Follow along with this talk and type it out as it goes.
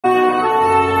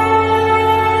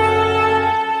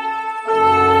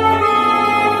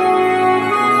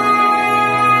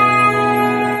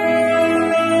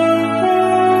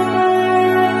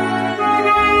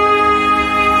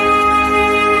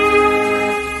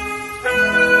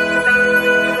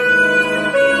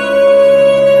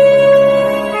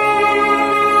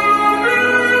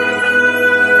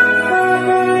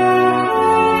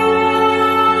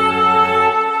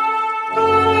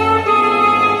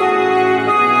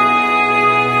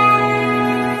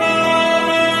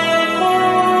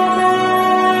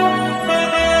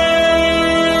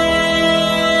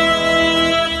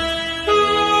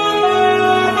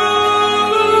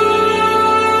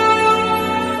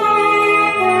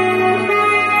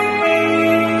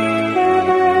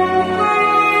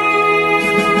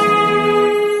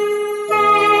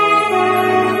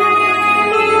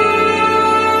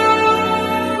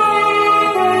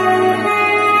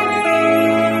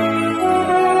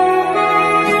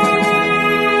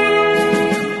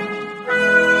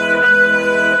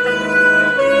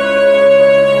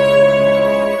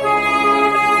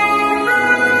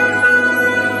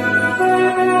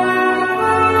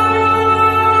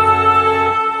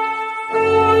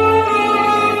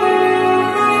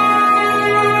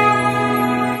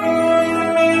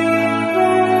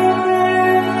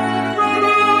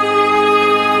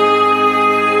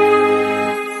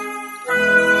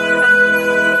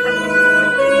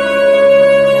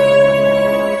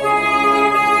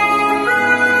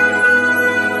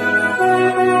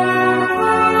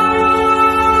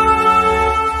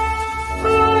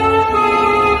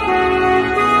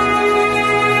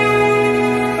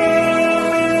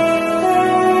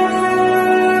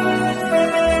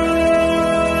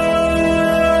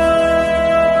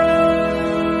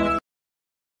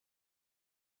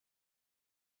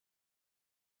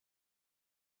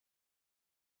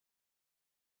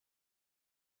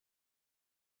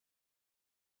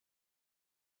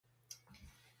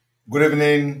Good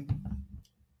evening,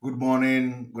 good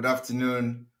morning, good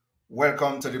afternoon.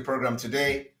 Welcome to the program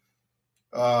today,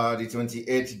 the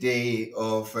 28th day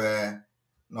of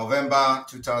November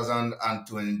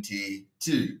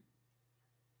 2022.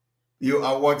 You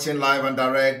are watching live and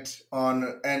direct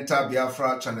on Enter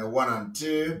Biafra channel 1 and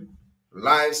 2,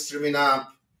 live streaming app,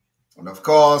 and of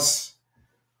course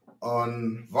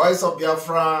on Voice of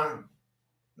Biafra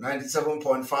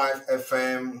 97.5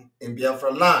 FM in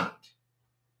Biafra land.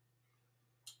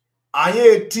 Anyị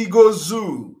etigo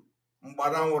zoo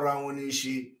mgbada nwụrụ anwụ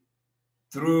n'isi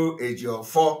through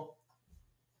Ejiofor.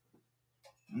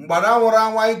 Mgbada nwụrụ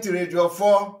anwụ anyị tiri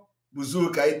Ejiofor bụ zoo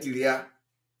ka anyị tiri ya.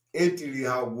 Etiri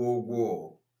ha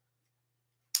gwogwo.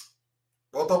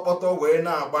 Pọtọpọtọ wee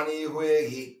na-agba n'ihu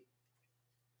ehi.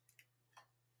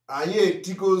 Anyị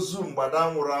etigo zoo mgbada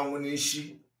nwụrụ anwụ n'isi.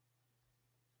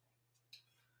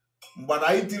 Mgbada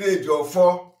anyị tiri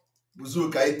Ejiofor bụ zoo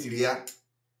ka anyị tiri ya.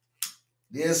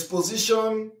 The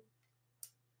exposition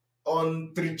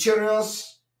on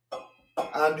treacherous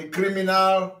and the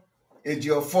criminal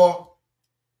Ejiofor,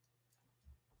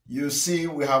 you see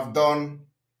we have done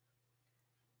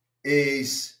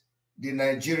is the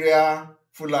Nigeria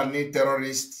Fulani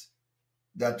terrorists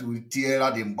that will tear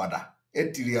the Mbada.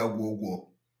 Etiri agwogwo.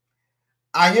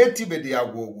 Anye tibedi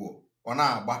agwogwo. Ona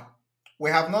agba.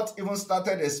 We have not even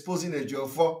started exposing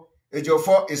Ejiofor.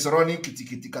 Ejiofor is running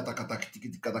kitikiti kata kata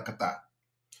kitikiti kata kata.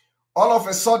 All of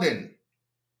a sudden,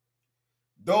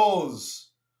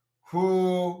 those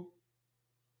who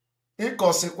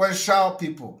inconsequential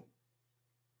people,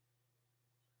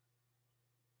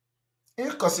 they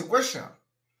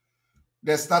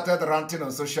started ranting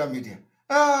on social media.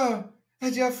 Ah,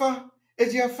 Ejiofor,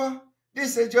 Ejiofor,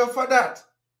 this, Ejiofor, that.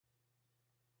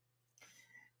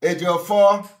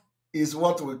 Ejiofor is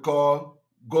what we call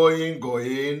going,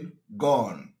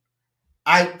 gone.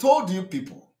 I told you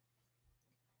people,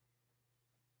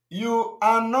 you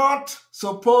are not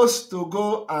supposed to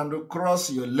go and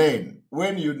cross your lane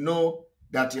when you know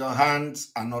that your hands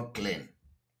are not clean.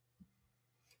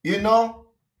 You know,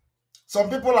 some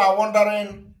people are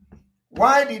wondering,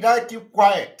 why did I keep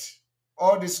quiet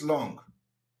all this long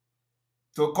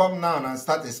to come now and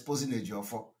start exposing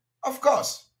Ejiofor? Of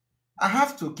course, I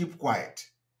have to keep quiet.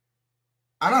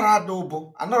 I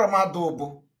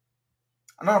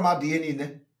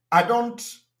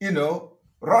don't,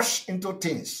 rush into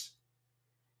things.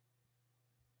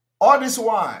 All this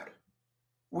while,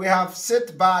 we have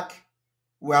sat back,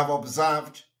 we have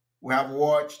observed, we have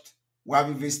watched, we have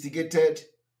investigated,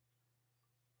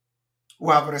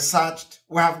 we have researched,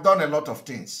 we have done a lot of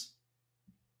things,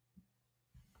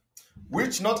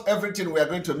 which not everything we are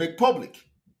going to make public.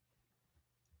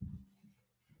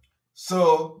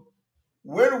 So,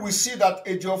 when we see that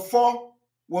Ejiofor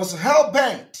was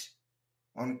hell-bent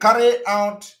on carrying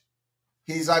out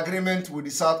his agreement with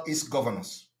the Southeast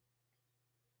governors,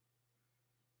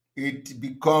 it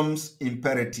becomes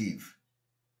imperative.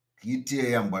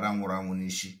 Become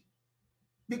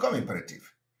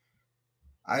imperative.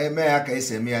 I may a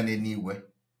case me an anyway.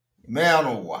 May I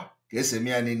know what? Case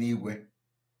me an anyway.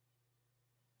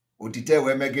 Utite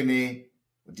we megini,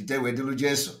 utite we dilu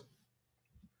Jesu.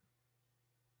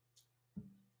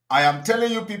 I am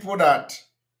telling you people that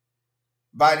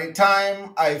by the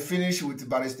time I finish with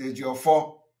Barrister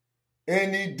Ejiofor,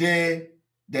 any day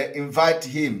they invite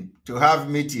him to have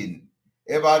meeting,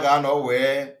 he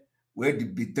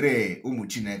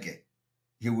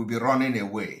will be running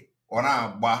away.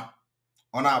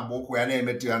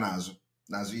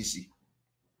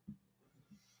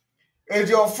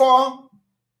 Ejiofor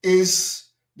is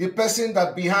the person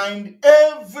that behind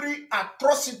every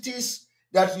atrocities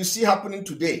that you see happening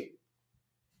today.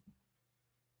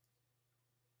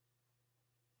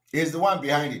 Is the one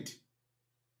behind it.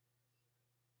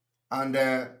 And,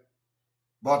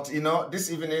 but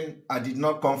this evening, I did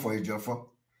not come for Ejiofor.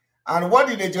 And what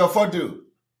did Ejiofor do?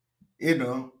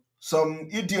 Some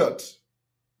idiot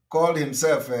called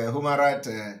himself a human rights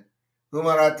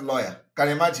lawyer. Can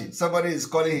you imagine? Somebody is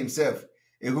calling himself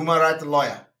a human rights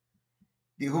lawyer.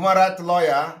 The human rights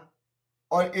lawyer,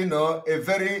 or, a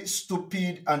very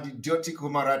stupid and idiotic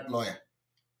human rights lawyer.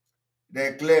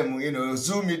 They claim,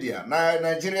 Zoo media,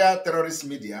 Nigeria terrorist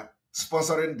media,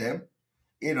 sponsoring them,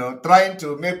 trying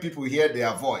to make people hear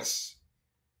their voice.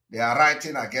 They are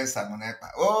writing against Simon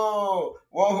Ekpa. Oh,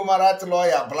 one human rights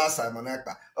lawyer blast Simon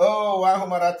Ekpa. Oh, one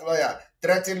human rights lawyer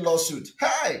threatening lawsuit.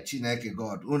 Hey, Chineke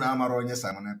God, una amaro nye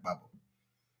Simon Ekpa.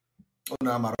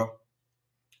 Una amaro.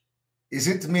 Is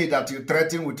it me that you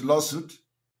threaten with lawsuit?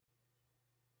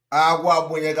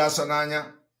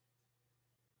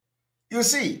 You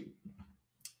see,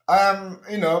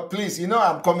 Please,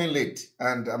 I'm coming late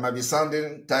and I might be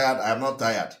sounding tired. I'm not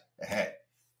tired.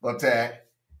 But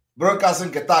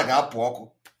broadcasting get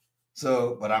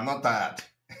so, but I'm not tired.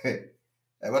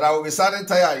 But I will be sounding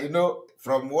tired,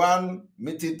 from one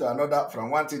meeting to another,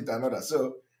 from one thing to another.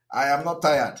 So I am not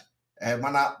tired.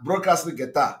 Mana broadcasting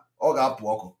guitar,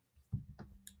 all.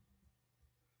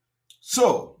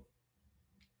 So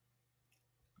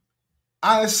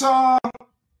I saw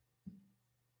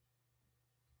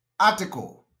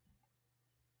article,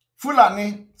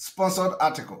 Fulani sponsored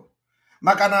article.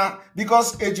 Makana,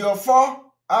 because Ejiofor,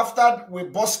 after we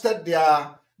busted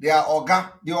their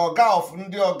Oga, the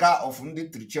Oga of the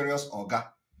treacherous Oga,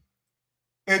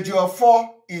 Ejiofor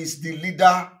is the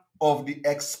leader of the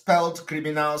expelled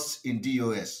criminals in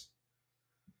DOS.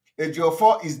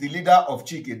 Ejiofor is the leader of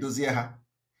Chike Dozieha.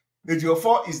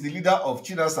 Ejiofor is the leader of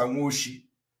Chinasa Nwoshi,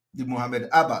 the Mohammed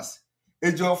Abbas.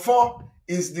 Ejiofor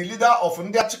is the leader of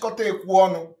Ndiachikote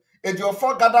Ekwonu.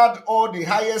 Ejiofor gathered all the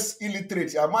highest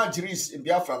illiterate Amajiris in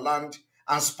Biafra land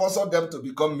and sponsored them to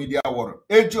become media warriors.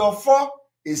 Ejiofor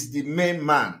is the main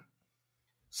man.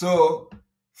 So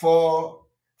for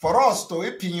us to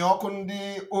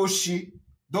epinyokundi Oshi,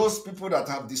 those people that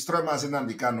have destroyed Mazi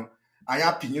Nnamdi Kanu,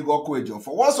 aya pinyigo oku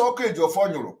Ejiofor. What's oku Ejiofor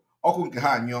nyoro? Oku nke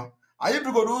ha anyo.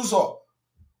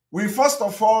 We first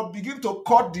of all begin to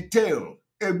cut the tail.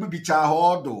 Bibicha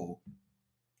hodo.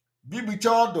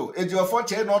 Ejiofor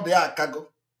che no de akago.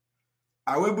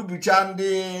 Awe bibicha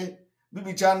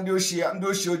ndị oshi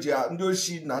oji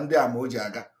na ndị ama oji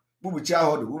aga. Bibicha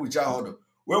hodo.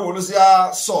 We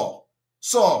woluzia saw,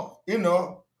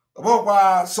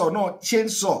 about no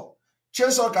chainsaw.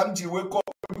 Chainsaw ka mji we ko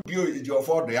bio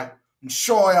Ejiofor do ya.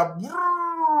 Nshaw ya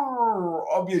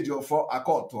obi Ejiofor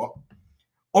akoto.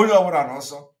 Onye ọbụla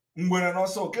n'ọsọ, ngwere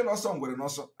n'ọsọ, oke n'ọsọ, ngwere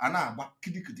n'ọsọ, a na-agba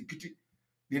kiti.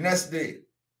 The next day,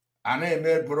 a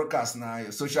na-eme broadcast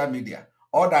na social media.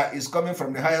 Order is coming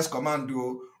from the highest command.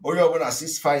 Onye ọbụla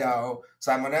ceasefire.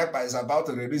 Simon Ekpa is about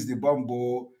to release the bomb.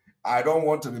 I don't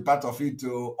want to be part of it.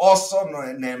 Also,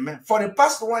 for the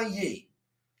past 1 year,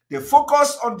 they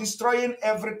focused on destroying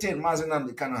everything Mazi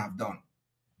Nnamdi Kanu have done.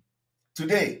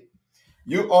 Today,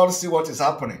 you all see what is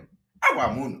happening.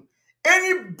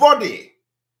 Anybody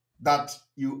that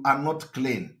you are not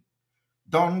clean,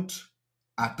 don't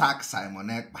attack Simon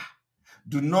Ekpa.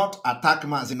 Do not attack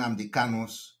Mazi Nnamdi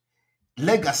Kanu's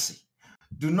legacy.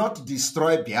 Do not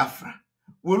destroy Biafra.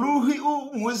 Once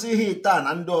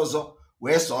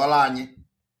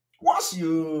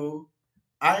you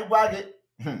agwage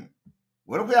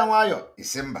werukwe anwayo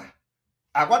isimba.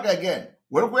 Agwage again,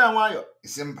 werukwe anwayo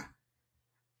isimba.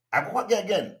 Agwage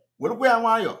again, werukwe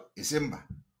anwayo isimba.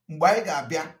 Mgbe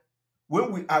ga-abịa,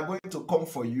 when we are going to come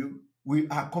for you, we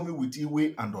are coming with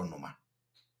Iwe and Onoma.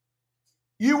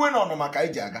 Iwe and Onoma ka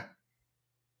iji aga.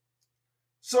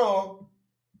 So,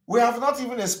 we have not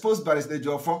even exposed Barrister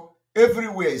Ejiofor.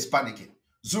 Everywhere is panicking.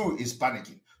 Zoo is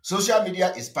panicking. Social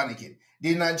media is panicking.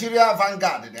 The Nigeria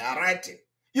Vanguard, they are writing.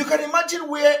 You can imagine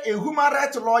where a human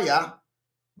rights lawyer,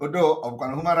 although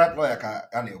human rights lawyer,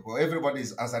 everybody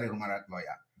is answering human rights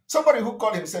lawyer. Somebody who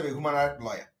called himself a human rights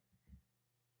lawyer.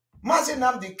 Mazi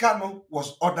Nnamdi Kanu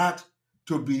was ordered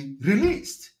to be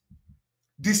released,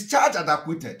 discharged and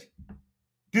acquitted.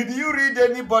 Did you read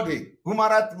anybody, human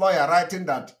rights lawyer, writing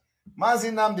that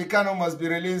Mazi Nnamdi Kanu must be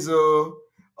released? Or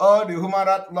the human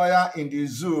rights lawyer in the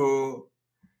zoo,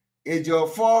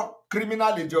 Ejiofor,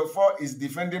 criminal Ejiofor is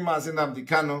defending Mazi Nnamdi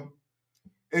Kanu.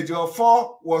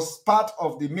 Ejiofor was part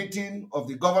of the meeting of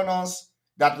the governors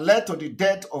that led to the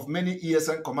death of many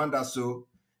ESN commanders. So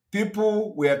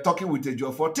people were talking with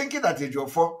Ejiofor, thinking that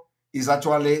Ejiofor is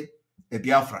actually a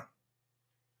Biafran.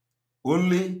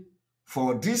 Only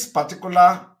for this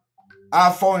particular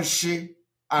Afonshi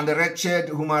and the wretched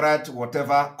human rights,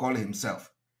 whatever call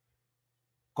himself,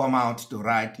 come out to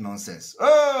write nonsense.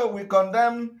 Oh, we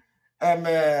condemn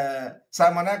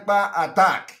Simon Ekpa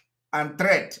attack and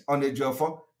threat on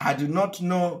Ejiofor. I do not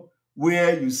know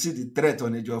where you see the threat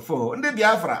on Ejiofor. Ndi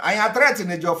Biafra, I have threat in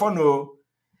Ejiofor, no.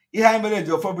 Ihe mere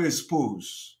Ejiofor be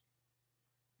expose.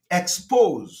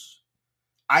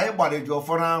 Anyị gbara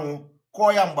Ejiofor n'anwụ,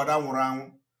 kụọ ya mgbada nwụrụ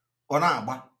anwụ, ọ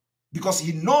na-agba. Because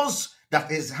he knows that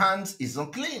his hands is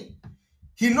unclean.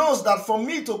 He knows that for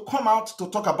me to come out to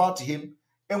talk about him,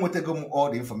 and we'll take him all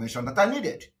the information that I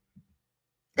needed.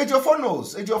 Ejiofor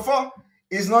knows. Ejiofor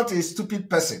is not a stupid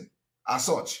person as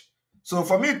such. So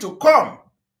for me to come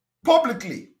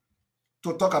publicly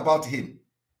to talk about him,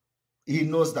 he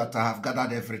knows that I have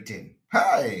gathered everything.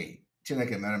 Hey,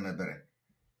 Chineke mere mebere.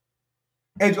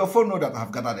 Ejiofor knows that I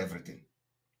have gathered everything.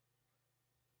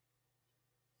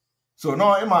 So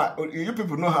now, you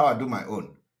people know how I do my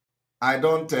own. I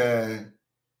don't,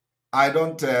 I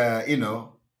don't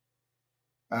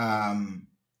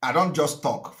just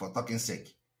talk for talking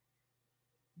sake.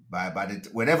 But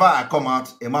whenever I come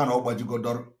out, a man or go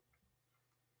door.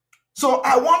 So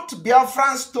I want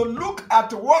Biafrans to look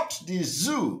at what the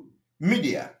zoo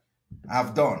media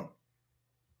have done,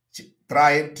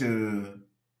 trying to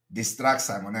distract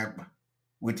Simon Ekpa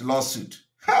with lawsuit.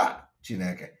 Ha!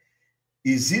 Chineke.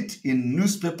 Is it in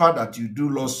newspaper that you do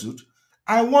lawsuit?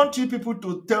 I want you people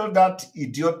to tell that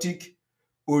idiotic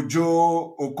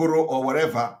Ojo, Okoro, or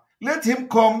whatever, let him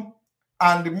come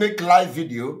and make live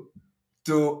video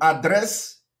to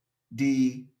address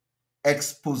the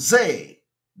expose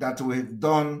that we've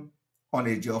done on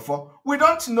Ejiofor. We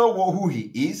don't know who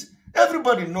he is.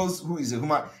 Everybody knows who is a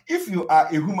human. If you are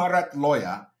a human rights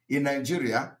lawyer in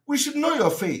Nigeria, we should know your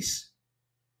face.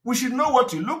 We should know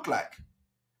what you look like.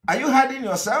 Are you hiding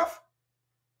yourself?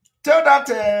 Tell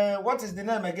that, what is the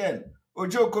name again?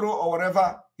 Ojo Okoro or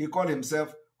whatever he called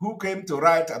himself, who came to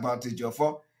write about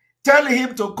Ejiofor. Tell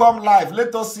him to come live.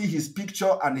 Let us see his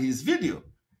picture and his video.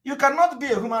 You cannot be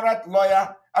a human rights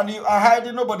lawyer and you are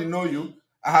hiding, nobody know you.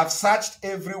 I have searched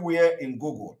everywhere in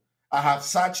Google. I have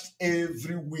searched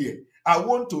everywhere. I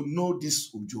want to know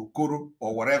this Ojo Okoro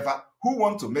or whatever who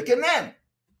want to make a name.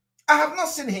 I have not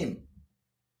seen him.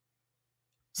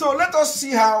 So let us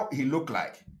see how he look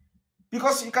like.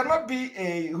 Because you cannot be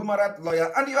a human rights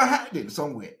lawyer and you are hiding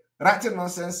somewhere, writing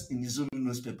nonsense in the Zulu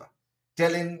newspaper,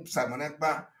 telling Simon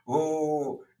Ekpa,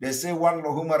 oh, they say one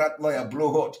human rights lawyer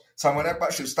blow hot. Simon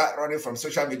Ekpa should start running from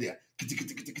social media. Kitty,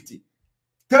 kitty, kitty, kitty.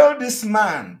 Tell this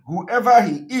man, whoever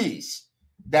he is,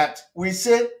 that we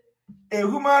say a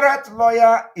human rights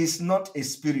lawyer is not a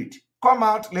spirit. Come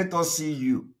out, let us see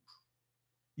you.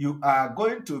 You are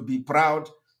going to be proud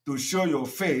to show your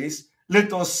face.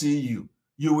 Let us see you.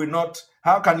 You will not.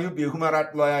 How can you be a human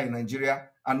rights lawyer in Nigeria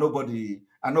and nobody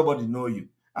know you?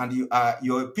 And you are,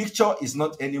 your picture is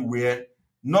not anywhere,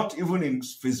 not even in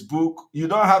Facebook. You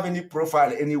don't have any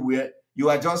profile anywhere. You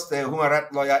are just a human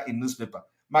rights lawyer in newspaper.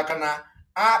 Makana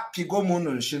a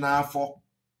pigomun shinafo.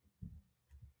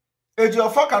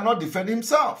 Ejiofor cannot defend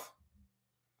himself.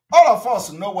 All of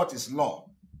us know what is law.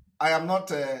 I am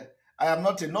not a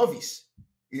novice.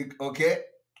 Okay,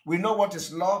 we know what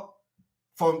is law.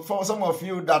 For some of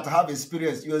you that have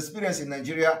experience, your experience in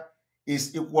Nigeria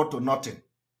is equal to nothing.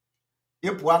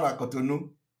 If one are Kotonu,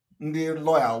 the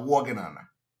lawyer working on.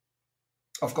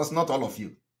 Of course, not all of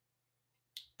you.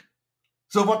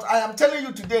 So, but I am telling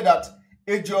you today that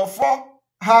Ejiofor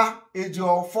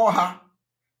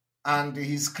and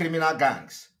his criminal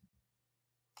gangs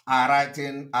are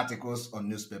writing articles on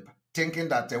newspaper, thinking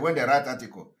that when they write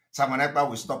article, Simon Ekpa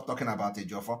will stop talking about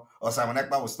Ejiofor, or Simon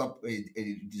Ekpa will stop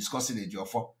discussing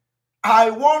Ejiofor. I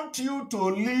want you to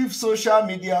leave social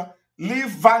media, leave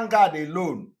Vanguard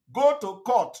alone. Go to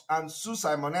court and sue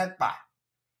Simon Ekpa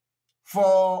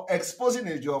for exposing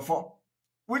Ejiofor,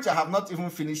 which I have not even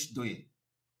finished doing.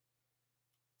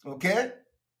 Okay?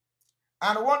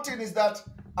 And one thing is that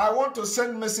I want to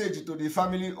send message to the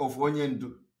family of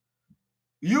Onyendu.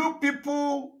 You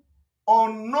people,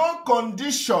 on no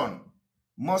condition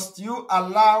must you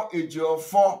allow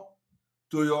Ejiofor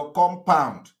to your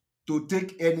compound to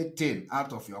take anything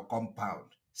out of your compound.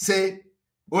 Say,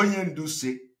 Onyendu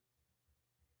say.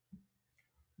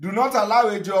 Do not allow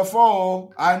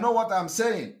Ejiofor. I know what I'm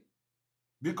saying.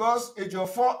 Because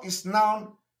Ejiofor is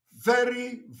now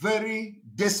very, very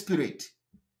desperate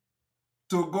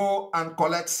to go and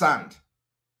collect sand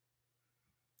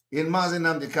in Mazi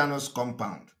Nnamdi Kanu's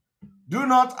compound. Do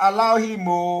not allow him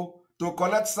to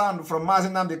collect sand from Mazi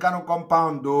Nnamdi Kanu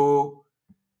compound. Do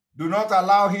not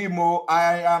allow him.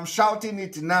 I am shouting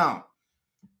it now.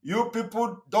 You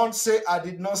people don't say I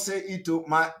did not say it to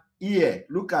my ear.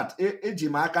 Look at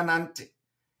Ejimakanante.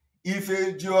 If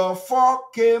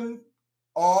Ejiofor came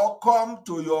or come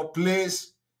to your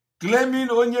place claiming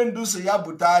Onyendu se ya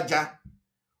butaja,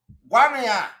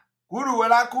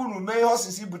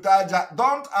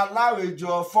 don't allow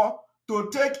Ejiofor to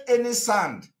take any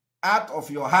sand out of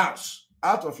your house,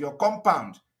 out of your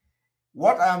compound.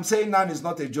 What I am saying now is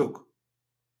not a joke.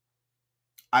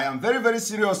 I am very, very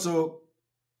serious. So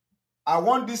I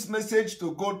want this message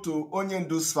to go to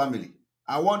Onyendu's family.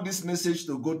 I want this message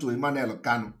to go to Emmanuel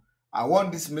Kanu. I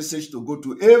want this message to go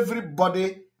to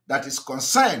everybody that is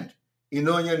concerned in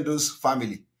Onyendu's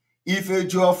family. If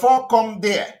Ejiofor come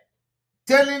there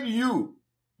telling you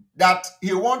that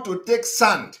he want to take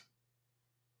sand,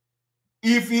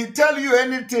 if he tell you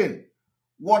anything,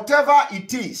 whatever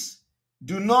it is,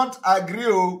 do not agree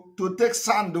to take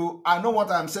sand. I know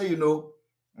what I'm saying,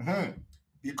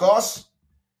 Because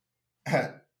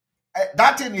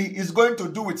that thing he is going to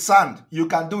do with sand, you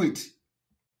can do it.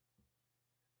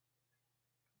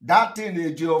 That thing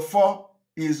Ejiofor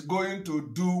is going to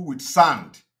do with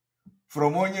sand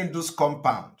from Onyendu's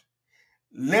compound.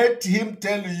 Let him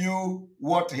tell you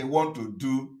what he wants to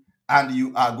do, and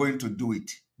you are going to do it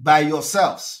by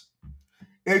yourselves.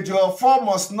 Ejiofor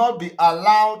must not be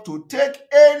allowed to take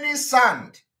any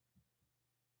sand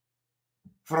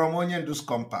from Onyendu's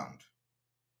compound.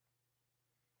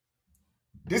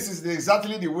 This is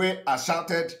exactly the way I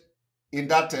shouted in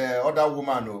that other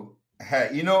woman.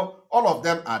 You know, all of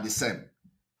them are the same.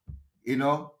 You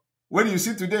know, when you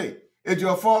see today,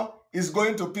 Ejiofor is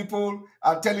going to people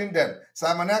and telling them,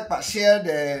 Simon Ekpa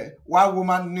shared one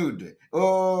woman nude.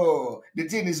 Oh, the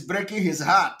thing is breaking his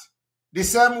heart. The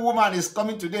same woman is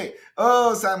coming today.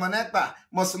 Oh, Simon Ekpa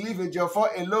must leave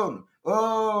Ejiofor alone.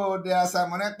 Oh,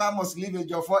 Simon Ekpa must leave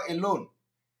Ejiofor alone.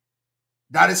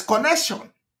 There is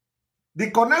connection. The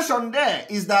connection there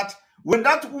is that when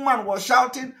that woman was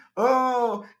shouting,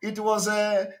 oh, it was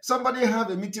somebody have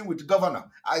a meeting with the governor.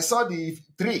 I saw the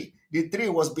tree. The tree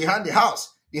was behind the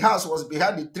house. The house was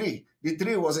behind the tree. The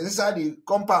tree was inside the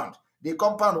compound. The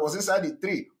compound was inside the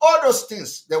tree. All those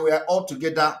things, they were all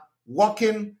together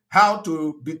working how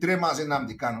to betray Mazi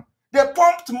Nnamdi Kanu. They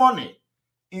pumped money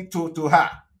into her.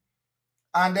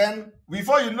 And then,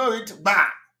 before you know it,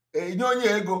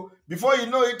 before you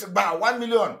know it, 1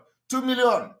 million, 2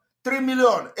 million, 3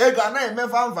 million.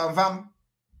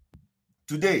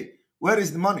 Today, where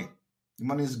is the money? The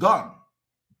money is gone.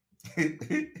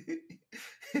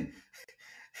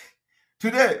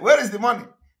 Today, where is the money?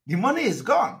 The money is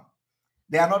gone.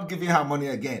 They are not giving her money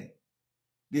again.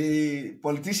 The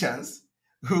politicians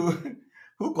who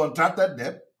contracted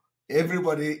them,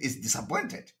 everybody is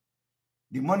disappointed.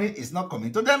 The money is not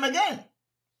coming to them again.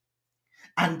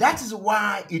 And that is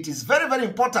why it is very, very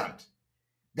important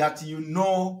that you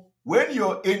know when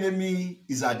your enemy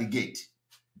is at the gate.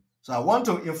 So I want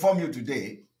to inform you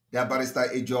today that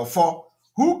Barrister Ejiofor,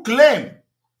 who claimed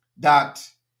that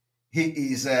he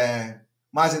is a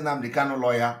Mazi Nnamdi Kanu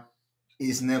lawyer,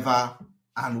 is never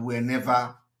and will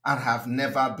never and have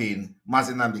never been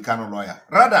Mazi Nnamdi Kanu lawyer.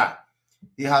 Rather,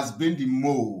 he has been the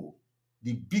mole,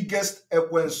 the biggest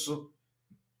ekwensu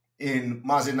in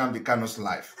Mazi Nnamdi Kanu's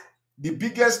life, the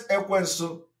biggest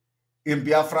ekwensu in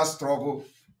Biafra struggle,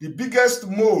 the biggest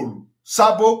mole,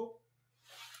 Sabo,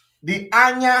 the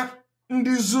Anya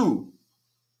Ndizu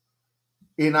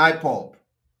in IPOB,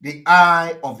 the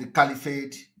eye of the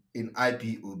caliphate in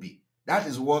IPOB. That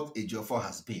is what Ejiofor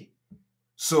has been.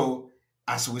 So,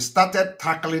 as we started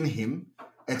tackling him,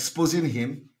 exposing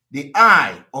him, the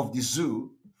eye of the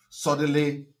zoo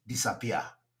suddenly disappeared.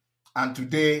 And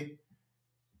today,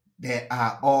 they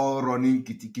are all running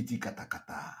kitty kitty kata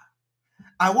kata.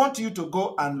 I want you to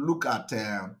go and look at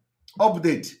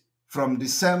update from the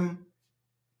same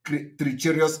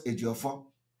treacherous Ejiofor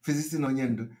visiting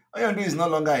Onyendu. Onyendu is no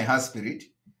longer in her spirit,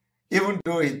 even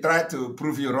though he tried to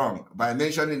prove you wrong by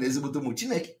mentioning Ezigboto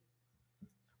Muchineke.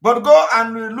 But go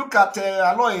and look at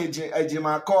Aloy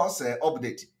Ejimako's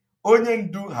update.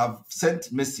 Onyendu have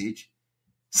sent message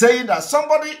saying that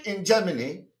somebody in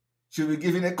Germany should be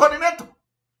given a coordinator.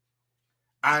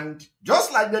 And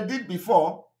just like they did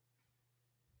before,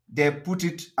 they put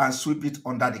it and sweep it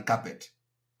under the carpet.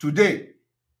 Today,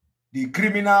 the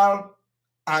criminal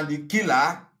and the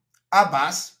killer,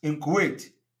 Abbas, in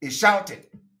Kuwait, is shouting,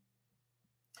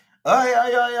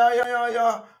 oh,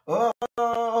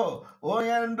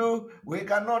 Onyendu, we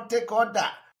cannot take order.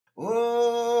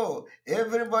 Oh,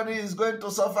 everybody is going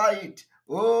to suffer it.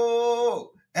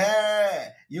 Oh,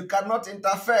 you cannot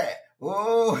interfere.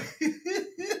 Oh,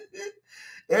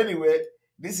 anyway,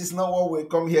 this is not what we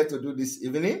come here to do this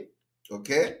evening,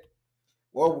 okay?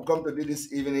 What we come to do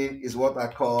this evening is what I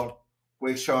call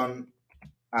question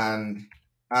and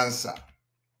answer.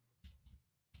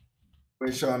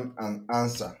 Question and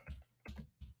answer.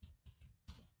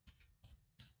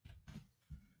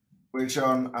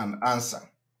 Question and answer.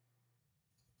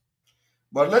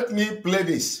 But let me play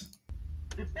this.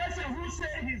 The person who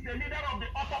said he's the leader of the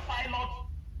autopilot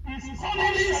is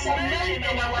calling some men in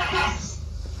our house.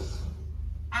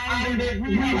 And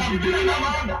we have given them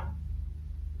order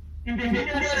in the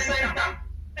media center.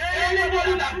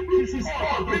 Anybody that is his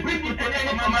call to bring it to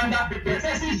any commander, the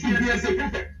person should be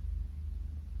executed.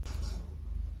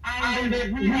 And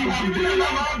we have given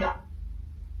them order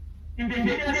in the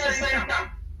media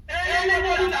center.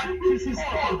 Anybody that is his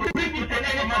call to bring it to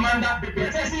any commander, the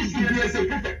person should be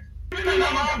executed. Given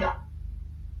them order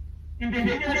in the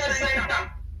media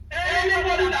center.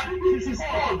 Anybody that is his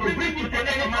call to bring it to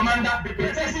any commander, the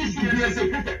person should be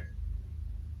executed.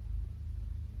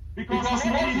 Because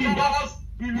what he does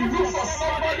he looked for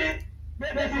somebody,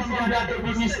 maybe from their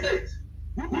Ebonyi state,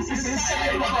 who is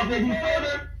inside one of them. He told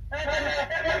them,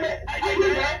 are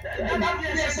you there? That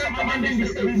PSM commanding the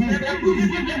state is there.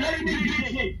 Please give them, let me greet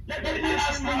him. Let me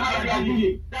ask him how they are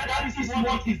doing. That is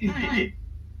what he is doing.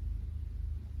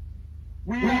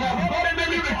 We have got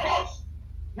many reports.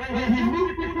 When he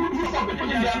moved some people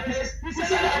in their place, he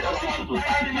said, I just want to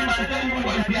thank him and tell you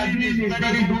what they are doing is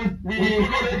very good. We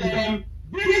encourage them.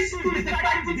 This is the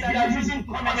tactics they are using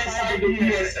to come inside the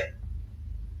ESN.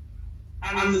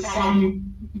 And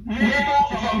some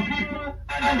people,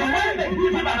 and when they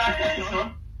give him an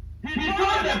attention, he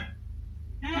told them,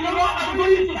 you know, I'm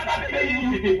going to start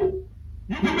paying you people.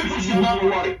 You people should not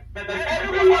worry. But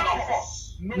every one of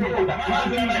us know that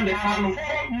Mazin they can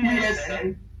form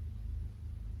ESN,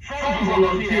 from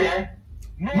volunteer,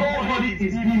 nobody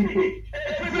is being paid.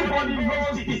 Everybody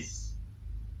knows this.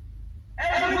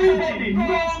 Everybody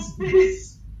knows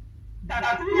this.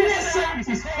 That ESN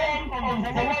is formed on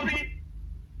voluntary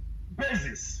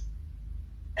basis.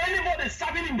 Anybody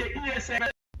serving in the ESN,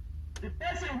 the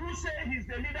person who says he's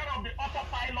the leader of the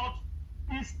autopilot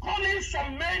is calling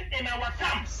some men in our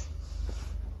camps.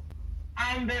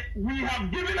 And we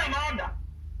have given an order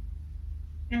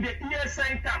in the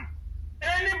ESN camp.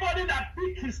 Anybody that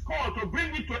pick his call to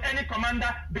bring it to any commander,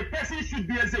 the person should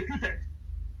be executed.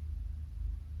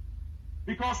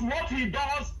 Because what he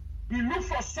does, he looks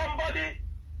for somebody,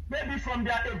 maybe from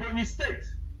their Ebonyi state,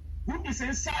 who is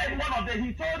inside one of them.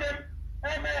 He told them,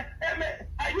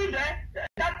 are you there?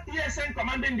 That ESN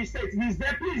commanding the state, he's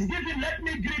there. Please give him, let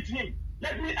me greet him.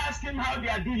 Let me ask him how they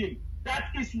are doing.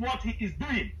 That is what he is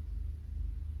doing.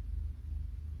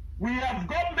 We have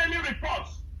got many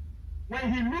reports.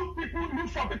 When he look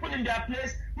for people in their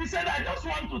place, he said, I just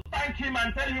want to thank him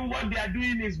and tell him what they are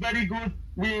doing is very good.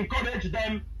 We encourage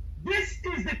them. This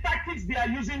is the tactics they are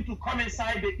using to come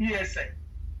inside the ESN.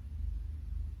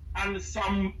 And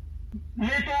some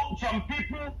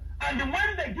people, and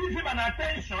when they give him an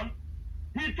attention,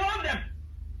 he told them,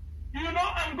 you know,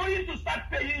 I'm going to start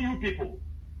paying you people.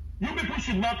 You people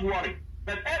should not worry.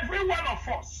 But every one of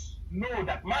us know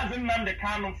that Mazin Nnamdi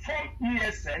Kanu from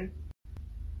ESN,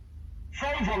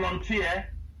 from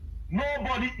volunteer,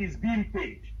 nobody is being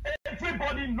paid.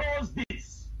 Everybody knows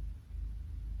this.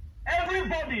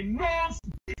 Everybody knows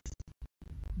this.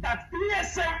 That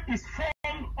ESN is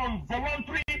formed on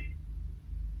voluntary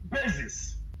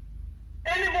basis.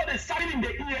 Anybody serving in the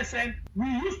ESN, we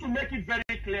used to make it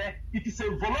very clear, it is a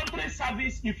voluntary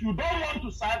service. If you don't want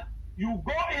to serve, you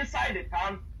go inside the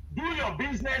town, do your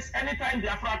business. Anytime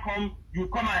Biafra come, you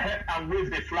come ahead and wave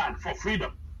the flag for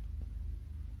freedom.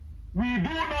 We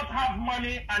do not have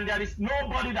money, and there is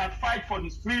nobody that fights for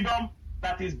this freedom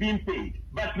that is being paid.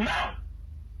 But now,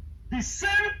 the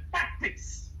same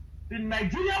tactics the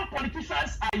Nigerian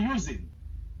politicians are using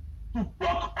to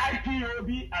poke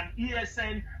IPOB and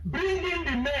ESN, bring in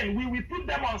the men, we will put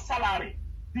them on salary.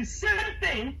 The same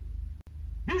thing,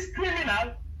 this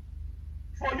criminal,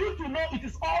 for you to know it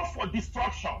is all for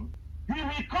destruction, he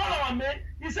will call our men.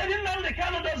 He said, Nnamdi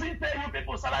Kanu doesn't pay you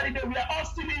people salary, we are all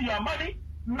stealing your money.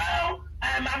 Now,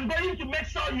 I'm going to make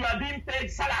sure you are being paid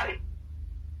salary.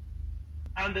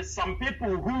 And there's some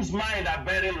people whose mind are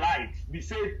very light. They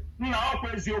say,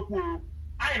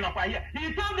 I know here.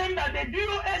 He told them that the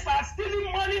DOS are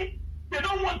stealing money. They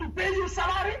don't want to pay you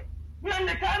salary.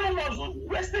 Nnamdi Kanu was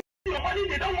wasting your money.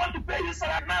 They don't want to pay you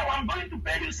salary. Now I'm going to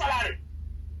pay you salary.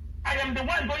 I am the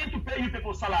one going to pay you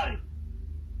people salary.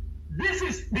 This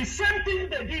is the same thing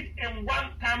they did in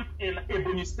one camp in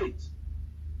Ebonyi State.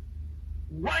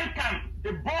 One camp,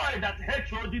 the boy that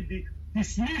HO did the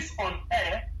dismiss on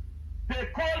air, they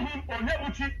call him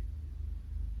Onyebuchi.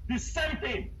 The same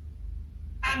thing.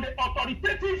 And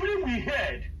authoritatively we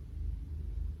heard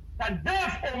that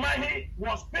Dave Omahi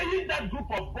was paying that group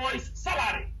of boys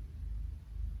salary.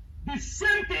 The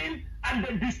same thing, and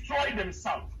they destroy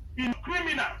themselves. In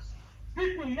criminals,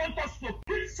 people want us to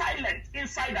keep silent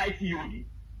inside IPOD.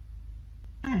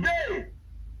 Today,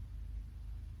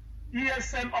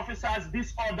 ESN officers,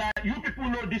 this order, you people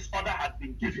know this order has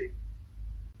been given.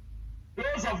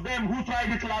 Those of them who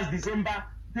tried it last December,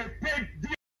 they paid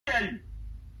dearly.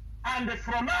 And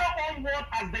from now onward,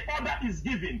 as the order is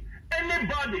given,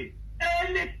 anybody,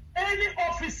 any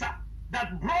officer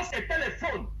that brought a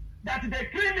telephone that the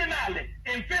criminal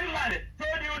in Finland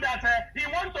told you that he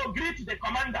wants to greet the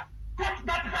commander, cut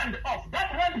that hand off. That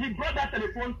hand he brought that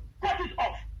telephone, cut it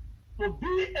off. To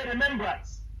be a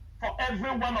remembrance for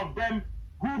every one of them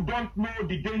who don't know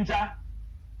the danger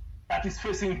that is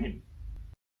facing him.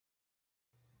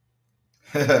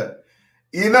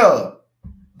 You know,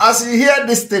 as you hear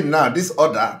this thing now, this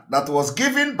order that was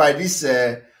given by this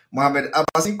Mohammed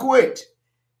Abbas in Kuwait,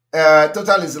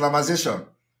 total Islamization.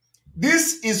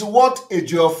 This is what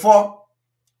Ejiofor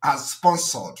has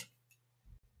sponsored.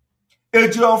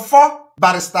 Ejiofor,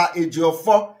 Barrister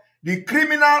Ejiofor, the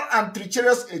criminal and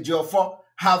treacherous Ejiofor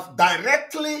have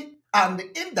directly and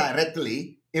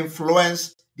indirectly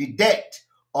influenced the death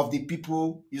of the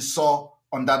people you saw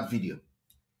on that video.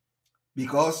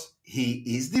 Because he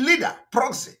is the leader,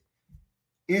 proxy.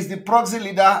 He is the proxy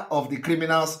leader of the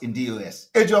criminals in the US.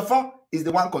 Ejiofor is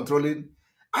the one controlling.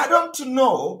 I don't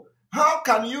know, how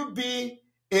can you be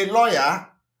a lawyer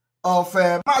of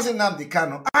Mazi Nnamdi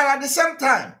Kanu and at the same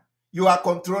time you are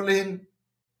controlling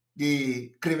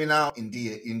the criminal in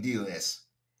the US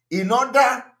in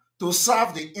order to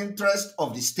serve the interest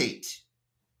of the state?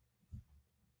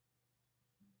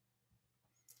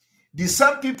 The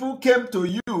same people came to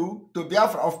you, to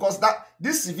Biafra. Of course, that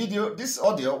this video, this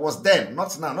audio was then,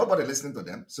 not now. Nobody listening to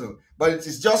them. So, but it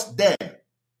is just then.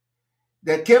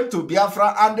 They came to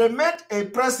Biafra and they made a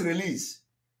press release.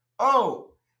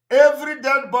 Oh, every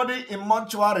dead body in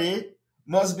mortuary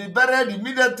must be buried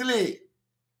immediately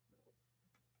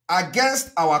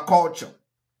against our culture.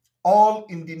 All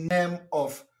in the name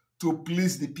of to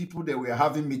please the people they were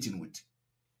having meeting with.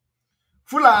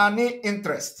 Fulani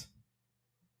interest.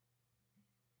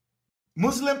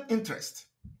 Muslim interest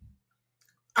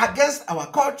against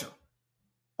our culture.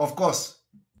 Of course,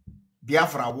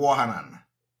 Biafra war Hanan.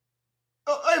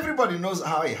 Everybody knows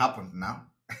how it happened now.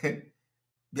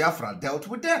 Biafra dealt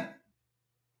with them.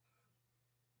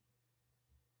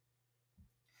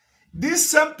 These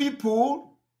same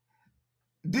people,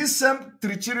 this same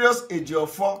treacherous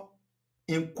Ejiofor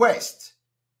in quest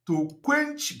to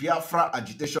quench Biafra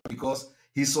agitation because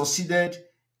he succeeded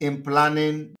in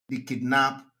planning the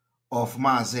kidnap of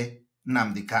Mazi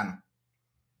Nnamdi Kanu.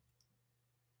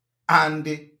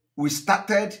 And we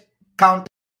started counting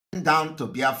down to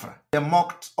Biafra. They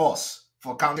mocked us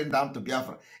for counting down to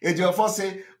Biafra. Ejiofor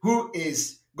say, who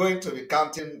is going to be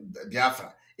counting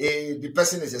Biafra? The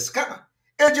person is a scammer.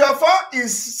 Ejiofor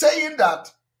is saying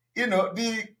that, you know,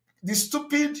 the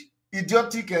stupid,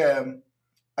 idiotic,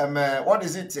 what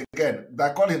is it again,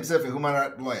 that call himself a human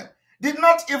rights lawyer, did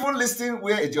not even listen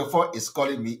where Ejiofor is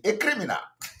calling me a criminal.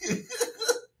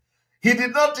 He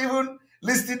did not even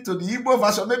listen to the Igbo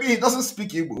version. Maybe he doesn't speak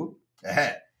Igbo.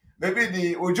 Maybe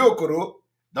the Ojokoro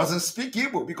doesn't speak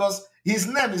Igbo because his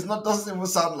name doesn't even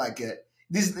sound like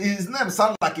his name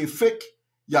sounds like a fake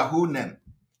Yahoo name.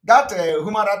 That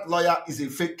human rights lawyer is a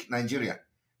fake Nigerian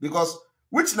because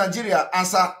which Nigeria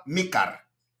answer Mikar?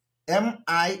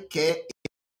 M-I-K-A-R.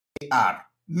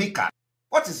 Mikar.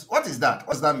 What is that?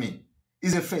 What does that mean?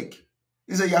 He's a fake.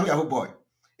 He's a Yahoo boy.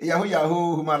 A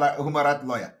Yahoo human rights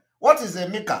lawyer. What is a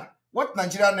Mikar? What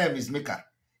Nigerian name is Mikar?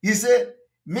 He said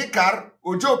Mikar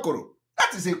Ojokoro.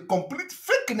 That is a complete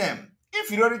fake name.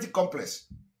 Inferiority complex.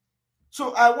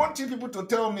 So I want you people to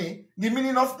tell me the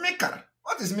meaning of Mikar.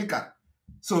 What is Mikar?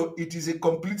 So it is a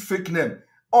complete fake name.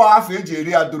 Or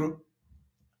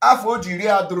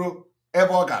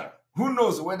who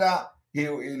knows whether he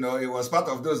was part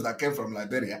of those that came from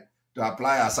Liberia to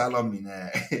apply asylum in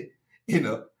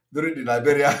during the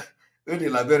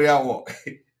Liberia war.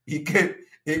 He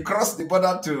crossed the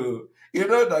border to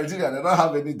Nigeria. They don't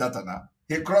have any data now.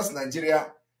 He crossed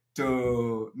Nigeria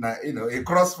to he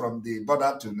crossed from the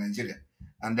border to Nigeria,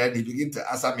 and then he began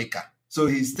to answer Mika. So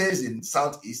he stays in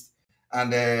Southeast,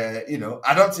 and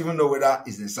I don't even know whether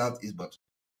it's in Southeast, but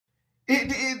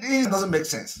it doesn't make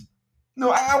sense.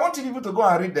 No, I want you people to go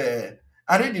and read the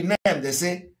name. They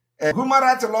say human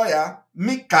rights lawyer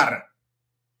Mikar.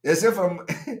 They say from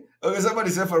somebody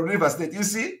said from River State. You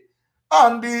see,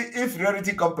 on the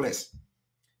inferiority complex.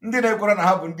 Even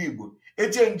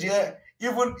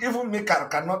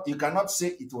Mikar you cannot say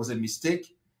it was a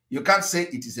mistake. You can't say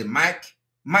it is a Mike.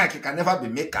 Mike can never be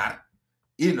Mikar.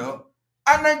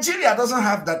 And Nigeria doesn't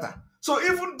have data. So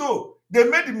even though they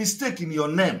made a mistake in your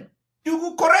name, you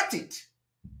will correct it.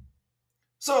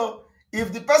 So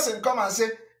if the person come and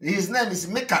say his name is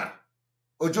Mikar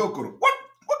Ojokoro, what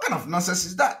kind of nonsense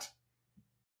is that?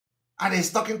 And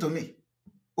he's talking to me.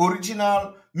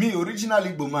 Original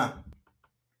Igbo man.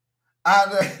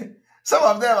 And some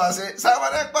of them are saying,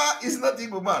 Ekpa is not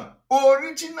Igbo man.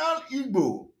 Original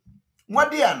Igbo.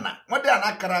 Mwadiana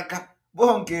karaka.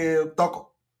 Bohonke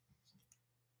toko.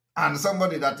 And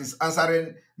somebody that is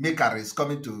answering Mikar is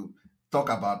coming to talk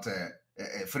about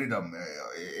freedom.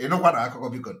 You know what I call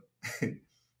because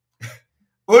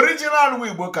original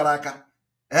Igbo karaka.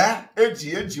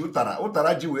 Eji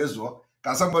utara ji wezuo.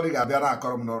 Can somebody get a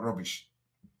column no rubbish?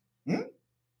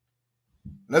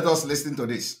 Let us listen to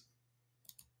this.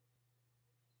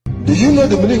 Do you know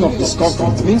the meaning of discovery?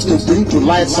 It means to bring to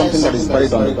light something that is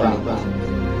buried on the ground.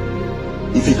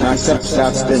 If you can accept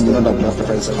that, then you know that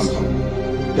Biafra is coming.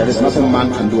 There is nothing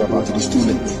man can do about it. It's too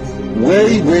late.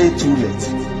 Way, way too late.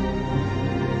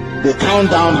 The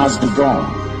countdown has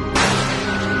begun.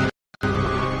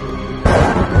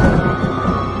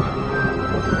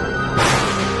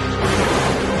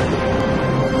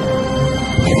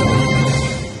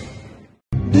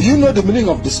 Do you know the meaning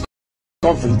of discovery?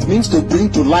 It means to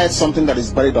bring to light something that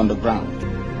is buried on the ground.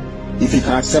 If you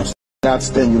can accept that,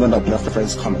 then you know that Biafra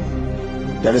is coming.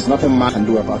 There is nothing man can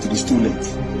do about it. It's too late.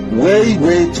 Way,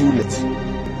 way too late.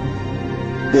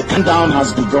 The countdown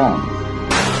has begun.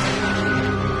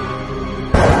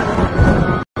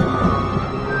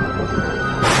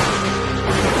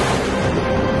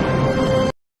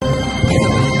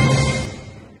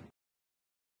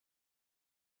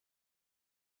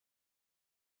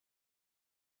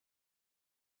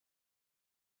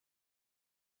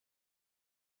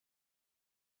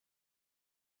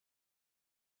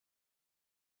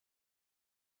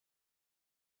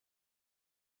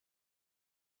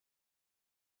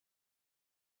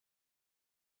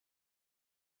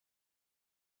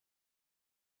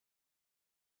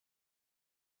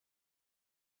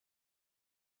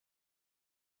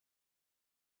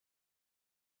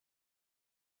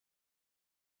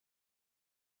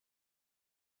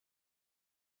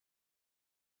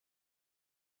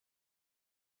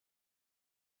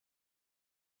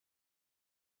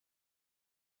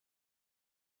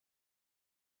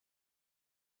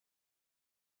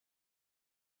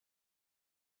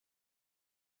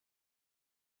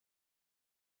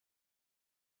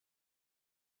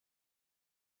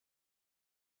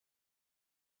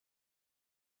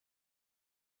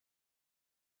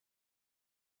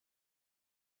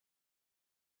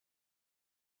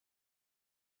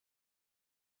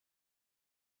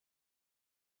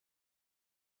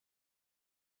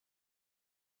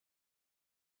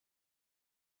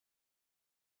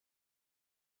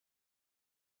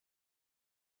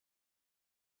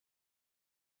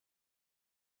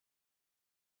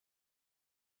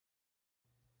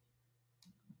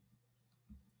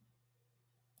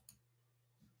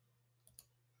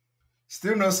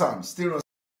 Still no sound. Still no.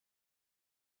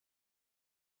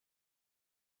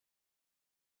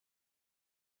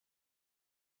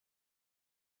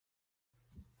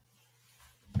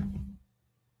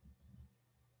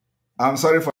 I'm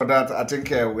sorry for that. I think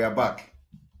we are back.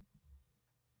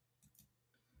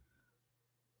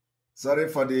 Sorry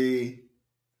for the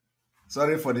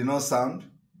no sound.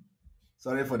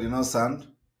 Sorry for the no sound.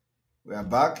 We are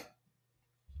back.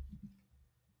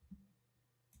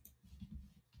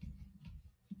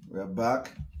 We are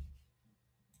back.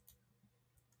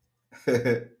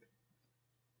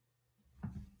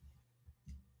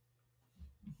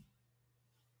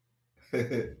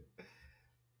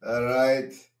 All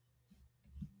right.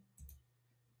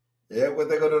 Yeah, what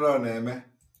they going on there, man?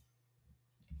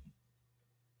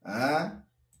 Huh?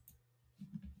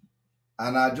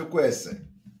 Anajukwu ese.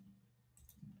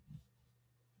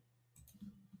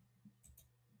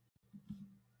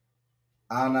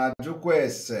 Anajukwu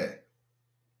ese.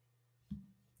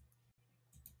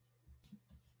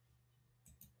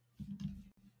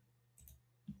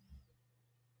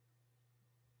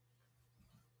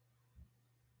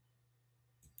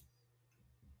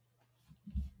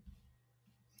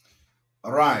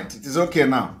 All right, it is okay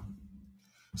now.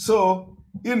 So,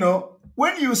 you know,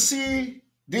 when you see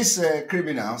these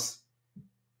criminals,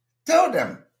 tell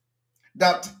them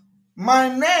that my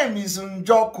name is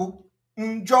Njoku.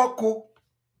 Njoku.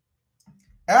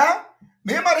 Eh?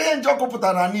 Ma ị mara ihe Njoku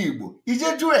pụtara n'Igbo?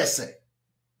 Ije jụ ese.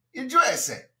 Iju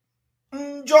ese.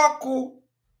 Njoku.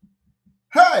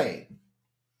 Hey!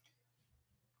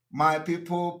 My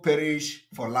people perish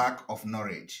for lack of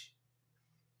knowledge.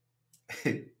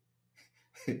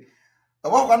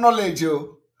 What knowledge?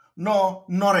 No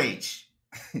knowledge.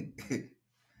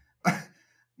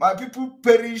 My people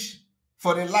perish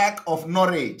for the lack of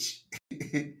knowledge.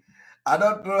 I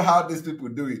don't know how these people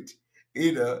do it.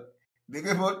 You know, the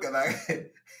people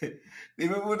the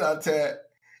people that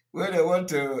when they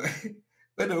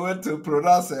want to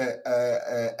pronounce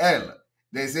L,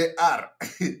 they say R.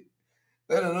 When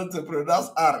they want to pronounce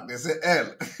R, they say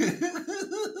L.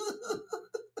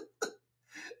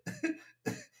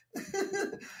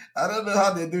 I don't know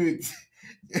how they do it.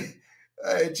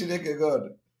 Hey, Chineke God.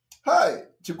 Hi,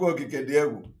 Chukwokike dị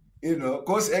egwu. You know,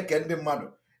 ka o si eke ndị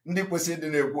mmadụ ndị kwesịrị ịdị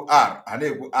na-ekwu R, a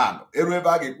na-ekwu R. Eru ebe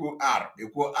a ga-ekwu R,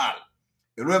 ekwu R.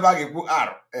 Eru ebe a ga-ekwu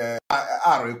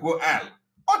R, ekwu L.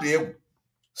 Ọ dị egwu.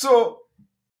 So,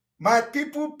 my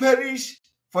people perish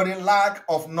for the lack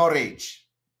of knowledge.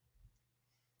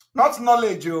 Not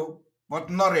knowledge, but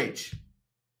knowledge.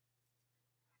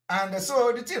 And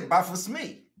so the thing baffles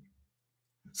me.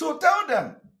 So tell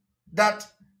them that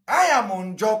I am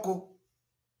on Njoku.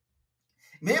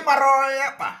 Me maro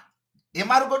Ekpa.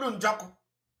 Imarugodu Njoku.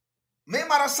 Me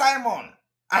maro Simon.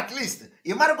 At least,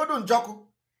 Imarugodu Njoku.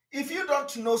 If you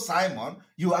don't know Simon,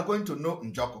 you are going to know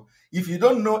Njoku. If you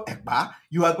don't know Ekpa,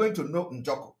 you are going to know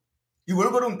Njoku. You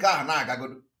will go to Nka na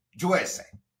agagodu. Juese.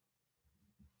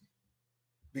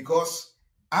 Because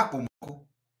Apumuku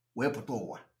we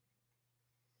putowa.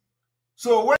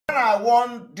 So when I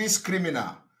want this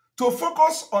criminal to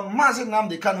focus on Mazi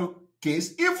Nnamdi Kanu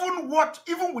case, even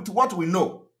with what we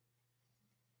know,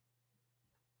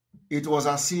 it was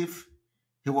as if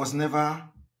he was never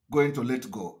going to let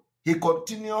go. He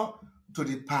continued to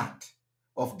the path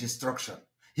of destruction.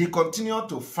 He continued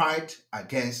to fight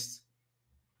against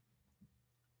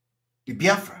the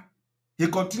Biafra. He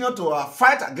continued to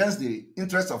fight against the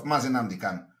interests of Mazi Nnamdi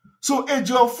Kanu. So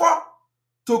Ejiofor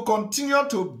to continue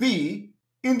to be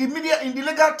in the media, in the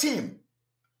legal team,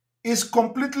 is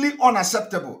completely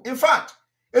unacceptable. In fact,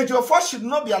 Ejiofor should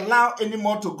not be allowed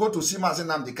anymore to go to see Mazi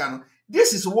Nnamdi Kanu.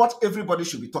 This is what everybody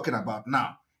should be talking about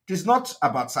now. It is not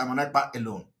about Simon Ekpa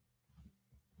alone.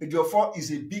 Ejiofor is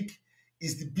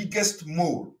the biggest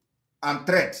mole and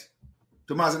threat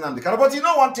to Mazi Nnamdi Kanu. But you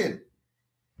know one thing?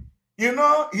 You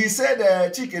know, he said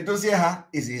Chike Dozieha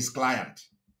is his client.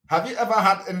 Have you ever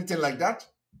had anything like that?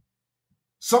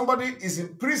 Somebody is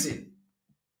in prison.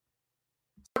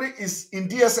 Somebody is in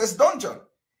DSS dungeon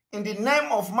in the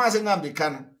name of Mazi Nnamdi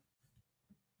Kanu.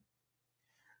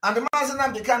 And the Mazi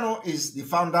Nnamdi Kanu is the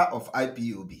founder of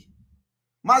IPOB.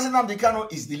 Mazi Nnamdi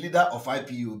Kanu is the leader of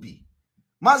IPOB.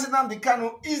 Mazi Nnamdi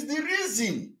Kanu is the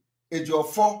reason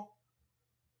Ejiofor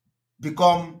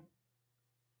become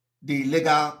the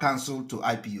legal counsel to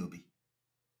IPOB.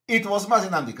 It was Mazi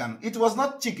Nnamdi Kanu. It was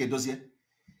not Chike Dozie.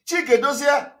 Chike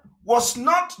Dozie was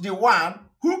not the one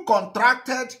who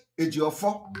contracted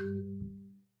Ejiofor.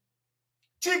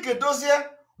 Chike Dozie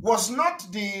was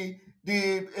not the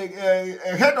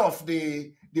head of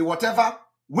the whatever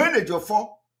when Ejiofor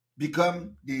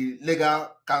became the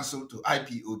legal counsel to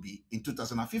IPOB in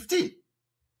 2015.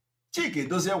 Chike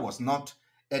Dozie was not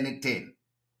anything.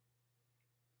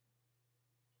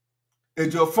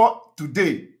 Ejiofor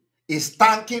today is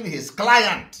thanking his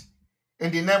client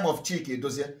in the name of Chike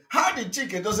Dozie. How did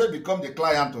Chike Dozie become the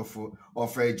client of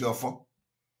Ejiofor?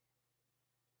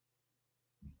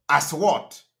 As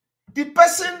what? The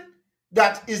person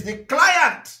that is the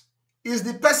client is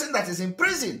the person that is in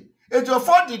prison.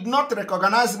 Ejiofor did not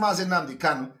recognize Mazi Nnamdi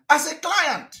Kanu as a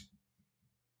client.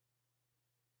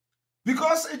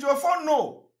 Because Ejiofor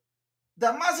knows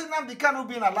that Mazi Nnamdi Kanu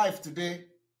being alive today,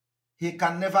 he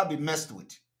can never be messed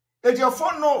with.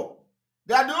 Ejiofor knows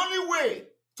that the only way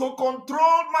to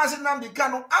control Mazi Nnamdi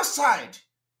Kanu outside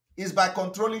is by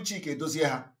controlling Chike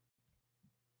Dozieha.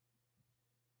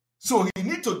 So he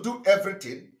needs to do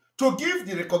everything to give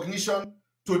the recognition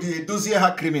to the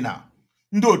Dozieha criminal.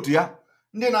 Ndotia,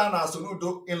 ndị na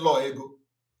soludo in law ego.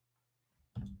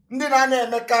 Ndị na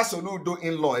emeka soludo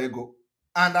in law ego.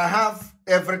 And I have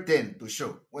everything to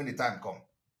show when the time comes.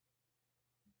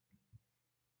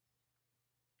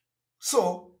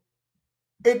 So,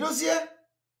 Edozieha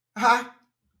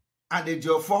and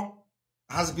Ejiofor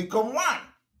has become one.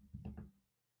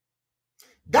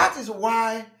 That is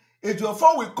why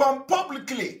Ejiofor will come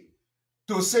publicly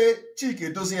to say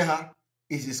Chike Dozieha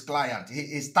is his client. He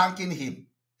is thanking him.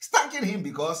 He's thanking him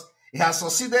because he has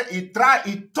succeeded. He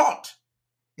thought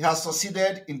he has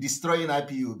succeeded in destroying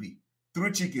IPOB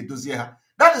through Chike Dozieha.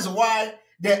 That is why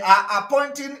they are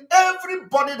appointing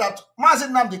everybody that Mazi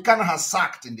Nnamdi Kanu has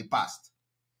sacked in the past.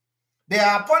 They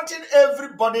are appointing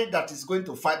everybody that is going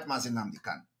to fight Mazi Nnamdi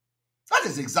Kanu. That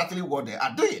is exactly what they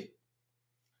are doing.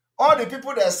 All the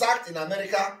people they sacked in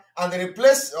America and they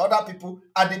replace other people,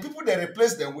 and the people they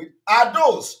replace them with are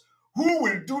those who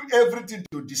will do everything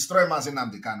to destroy Mazi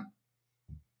Nnamdi Kanu.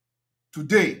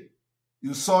 Today,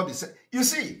 you saw this. You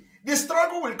see, the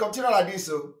struggle will continue like this.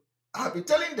 So I'll be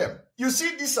telling them, you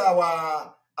see, this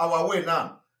our way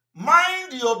now.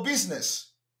 Mind your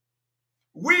business.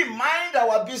 We mind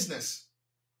our business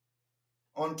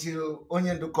until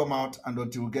Onyendu come out and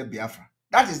until we get Biafra.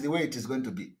 That is the way it is going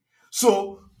to be.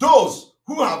 So those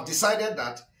who have decided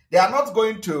that they are not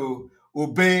going to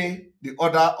obey the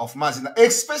order of Mazi,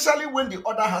 especially when the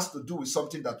order has to do with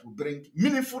something that will bring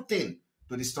meaningful thing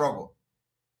to the struggle,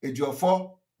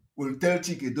 Ejiofor will tell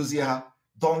Chike Dozieha,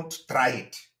 don't try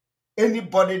it.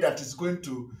 Anybody that is going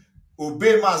to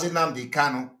obey Mazi Nnamdi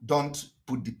Kanu, don't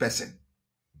put the person.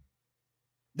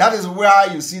 That is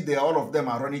where you see all of them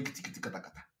are running.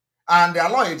 and the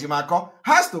lawyer Jimako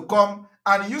has to come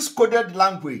and use coded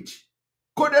language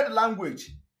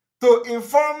to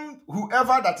inform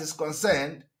whoever that is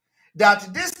concerned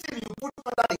that this thing you put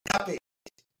under the carpet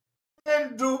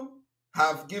do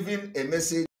have given a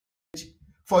message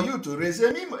for you to raise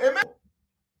a memo.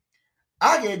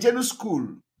 I get general school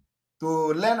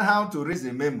to learn how to raise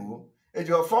a memo.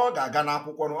 Ejiofor ga-aga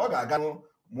n'akwụkwọ ọ ga-aga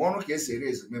mụọ ka esi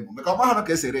raise memo maka ọma ha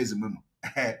ka esi raise memo.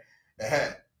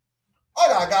 Ọ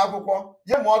ga-aga akwụkwọ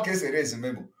je mụọ ka esi raise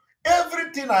memo.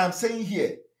 Everything I am saying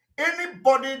here,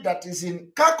 anybody that is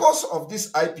in caucus of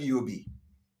this IPOB,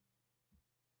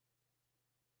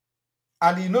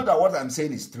 and you know that what I'm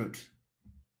saying is truth,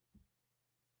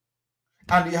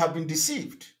 and you have been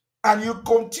deceived, and you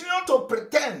continue to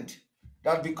pretend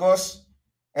that because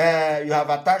you have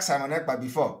attacked Simon Ekpa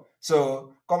before,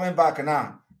 so coming back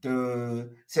now to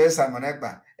say Simon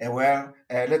Ekpa, well,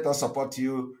 let us support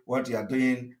you, what you are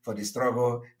doing for the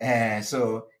struggle,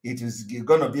 so it is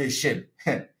going to be a shame.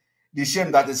 The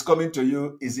shame that is coming to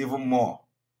you is even more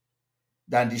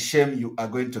than the shame you are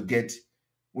going to get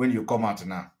when you come out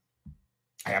now.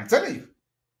 I am telling you.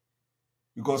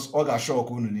 Because Oga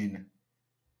shock.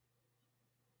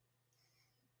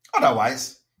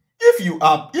 Otherwise, if you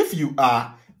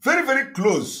are very, very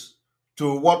close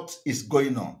to what is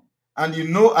going on, and you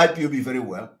know IPOB very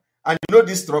well, and you know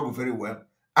this struggle very well,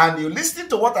 and you listen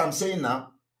to what I'm saying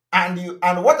now, and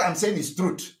what I'm saying is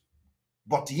truth,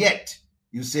 but yet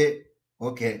you say,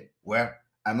 okay, well,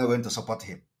 I'm not going to support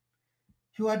him.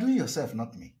 You are doing yourself,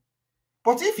 not me.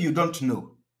 But if you don't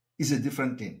know, it's a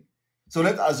different thing. So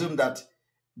let's assume that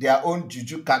their own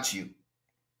juju catch you,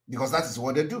 because that is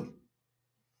what they do.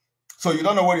 So you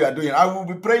don't know what you are doing. I will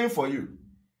be praying for you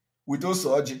with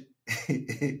Osoji.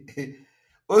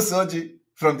 Osoji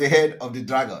from the head of the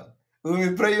dragon. We will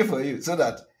be praying for you so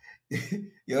that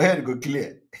your head go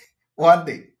clear one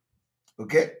day.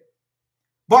 Okay?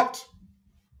 But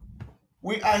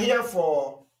we are here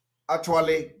for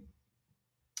actually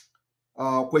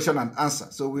question and answer.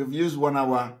 So we've used 1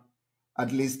 hour,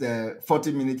 at least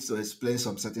 40 minutes to explain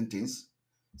some certain things.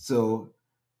 So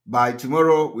by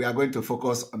tomorrow, we are going to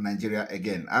focus on Nigeria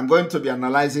again. I'm going to be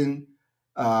analyzing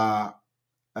Major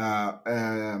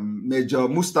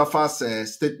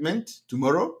Mustafa's statement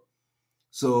tomorrow.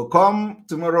 So come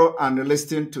tomorrow and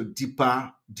listen to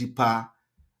deeper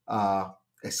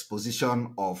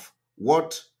exposition of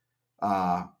what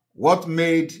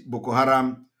made Boko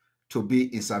Haram to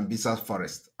be in Sambisa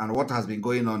forest and what has been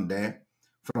going on there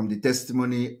from the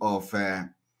testimony of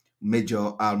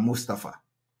Major Al-Mustafa.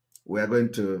 We are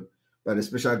going to, by the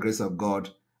special grace of God,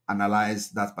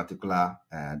 analyze that particular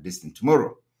thing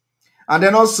tomorrow. And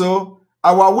then also,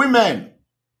 our women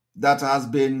that has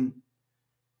been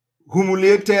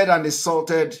humiliated and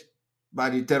assaulted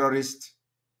by the terrorists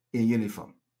in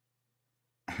uniform.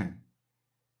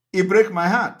 It breaks my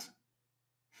heart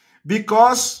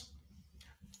because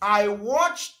I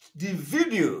watched the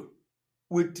video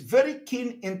with very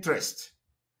keen interest.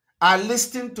 I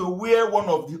listened to where one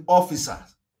of the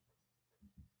officers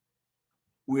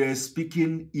were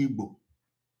speaking Igbo.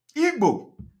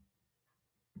 Igbo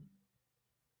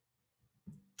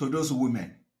to those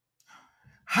women.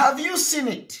 Have you seen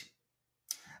it?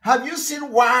 Have you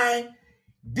seen why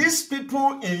these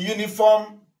people in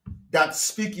uniform that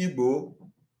speak Igbo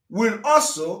will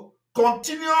also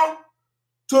continue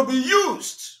to be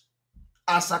used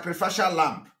as sacrificial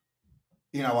lamb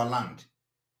in our land?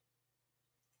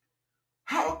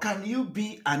 How can you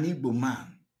be an Igbo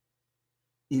man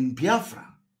in Biafra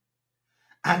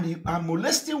and you are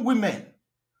molesting women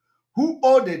who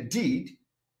all they did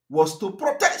was to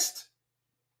protest?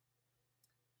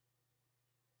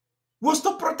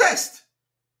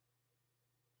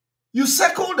 You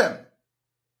circle them,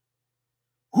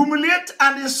 humiliate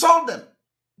and insult them,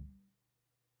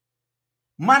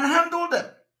 manhandle them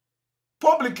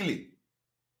publicly,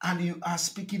 and you are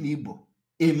speaking Igbo.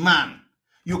 A man,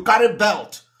 you carry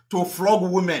belt to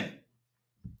flog women.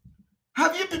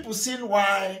 Have you people seen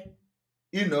why,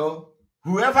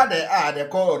 whoever they are, they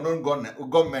call unknown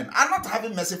gunmen, are not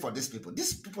having mercy for these people?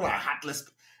 These people are heartless.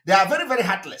 They are very, very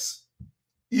heartless.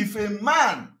 If a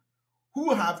man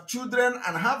who have children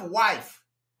and have wife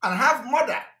and have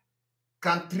mother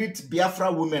can treat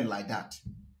Biafra women like that,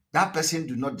 that person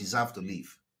do not deserve to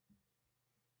live.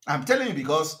 I'm telling you,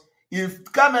 because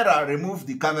if camera remove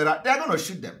the camera, they are going to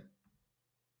shoot them.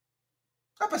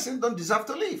 That person don't deserve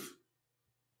to live.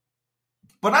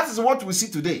 But that is what we see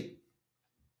today.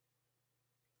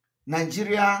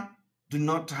 Nigeria do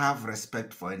not have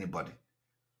respect for anybody.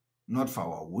 Not for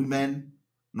our women,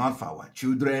 not for our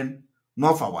children,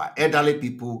 not for our elderly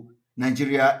people.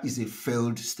 Nigeria is a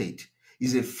failed state.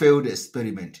 is a failed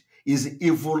experiment, is an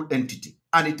evil entity,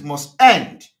 and it must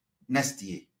end next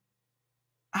year.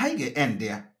 I get end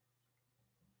there.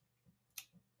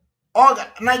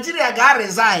 Nigeria got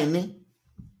resign.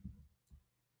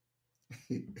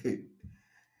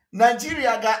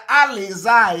 Nigeria got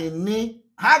resign.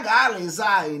 Got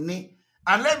resign.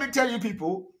 And let me tell you,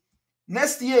 people,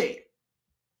 next year,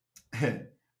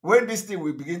 when this thing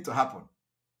will begin to happen,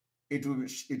 it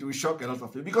will shock a lot of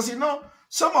people. Because, you know,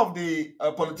 some of the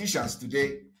politicians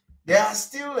today, they are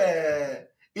still,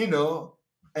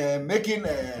 making,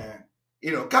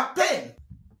 campaign.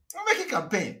 Making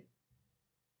campaign.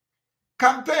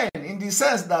 Campaign in the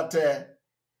sense that,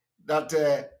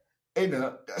 they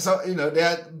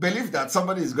believe that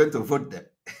somebody is going to vote them.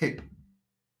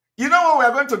 You know what we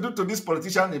are going to do to this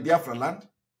politician in Biafra land?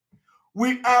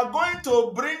 We are going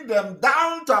to bring them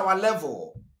down to our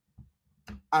level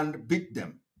and beat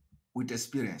them with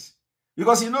experience.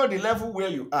 Because you know the level where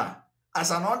you are.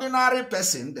 As an ordinary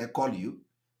person, they call you,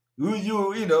 who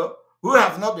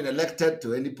have not been elected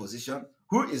to any position,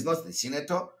 who is not the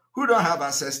senator, who don't have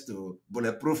access to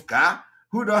bulletproof car,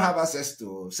 who don't have access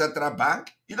to central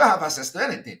bank. You don't have access to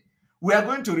anything. We are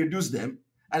going to reduce them,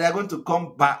 and they are going to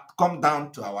come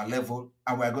down to our level,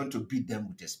 and we are going to beat them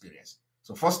with experience.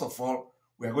 So first of all,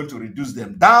 we are going to reduce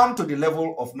them down to the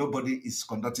level of nobody is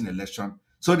conducting election.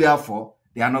 So therefore,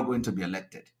 they are not going to be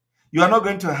elected. You are not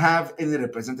going to have any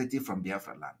representative from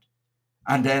Biafra land.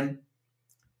 And then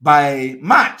by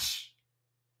March,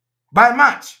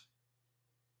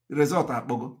 the result are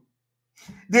Bogo.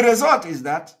 The result is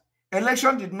that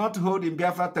election did not hold in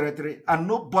Biafra territory and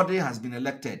nobody has been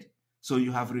elected. So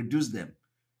you have reduced them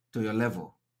to your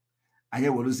level. And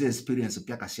you will lose the experience of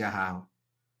Piakashia how.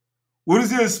 What is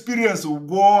the experience of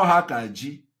war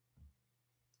hakaji?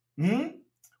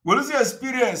 What is the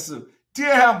experience of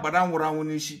Tieham Badam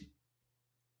Warawunishi?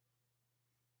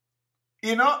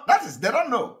 You know, that is, they don't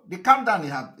know. The countdown you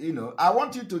have, I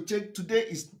want you to check, today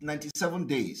is 97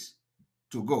 days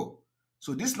to go.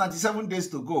 So this 97 days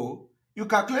to go, you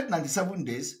calculate 97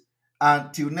 days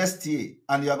until next year,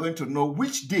 and you are going to know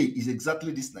which day is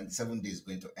exactly this 97 days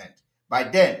going to end. By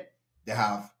then, they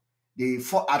have,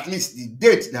 at least the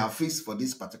date they have fixed for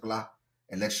this particular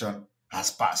election has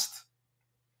passed.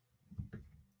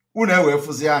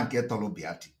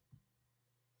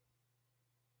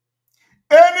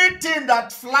 Anything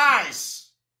that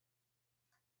flies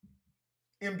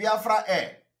in Biafra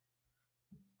air,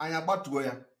 I am about to go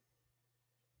here.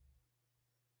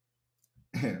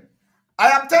 I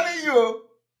am telling you,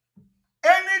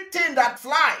 anything that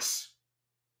flies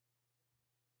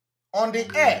on the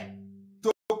air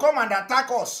to come and attack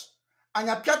us, I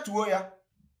am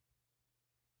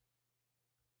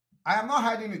not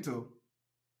hiding it too.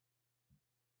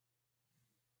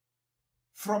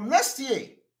 From next year,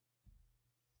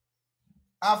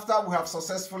 after we have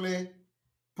successfully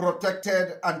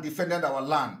protected and defended our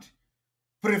land,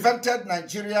 prevented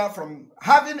Nigeria from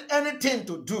having anything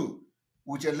to do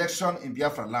with election in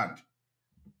Biafra land,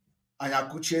 and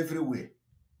Yakuchi everywhere.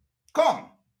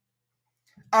 Come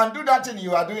and do that thing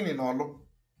you are doing in Olo.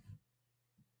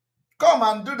 Come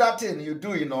and do that thing you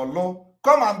do in Olo.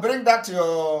 Come and bring that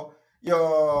your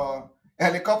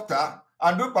helicopter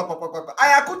and do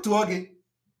Ayakutuogi.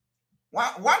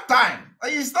 One time.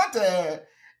 It's not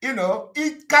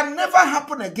it can never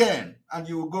happen again, and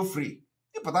you will go free.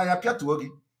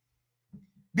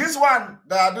 This one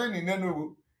they are doing in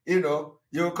Enugu,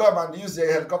 you come and use the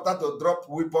helicopter to drop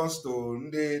weapons to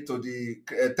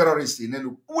the terrorists in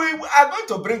Enugu. We are going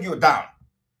to bring you down.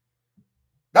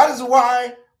 That is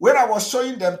why when I was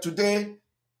showing them today,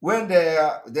 when they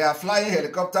are flying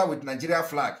helicopter with Nigeria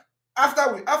flag,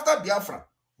 after Biafra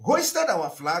hoisted our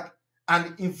flag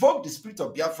and invoked the spirit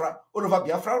of Biafra all over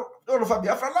Biafra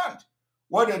land.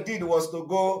 What they did was to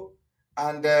go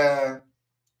and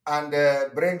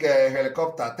bring a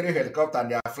helicopter, 3 helicopters,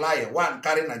 and they are flying, one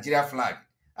carrying Nigeria flag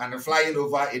and flying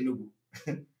over Enugu.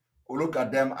 We'll look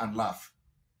at them and laugh.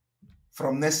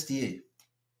 From next year,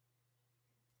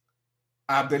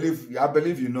 I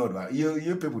believe you know that.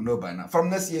 You people know by now. From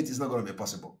next year, it is not going to be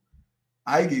possible.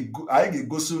 I get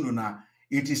go soon now.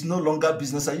 It is no longer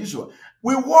business as usual.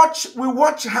 We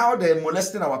watch how they're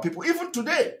molesting our people. Even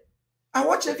today, I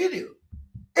watch a video.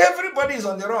 Everybody is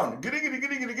on the run.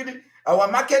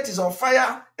 Our market is on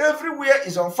fire. Everywhere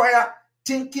is on fire,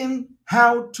 thinking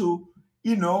how to,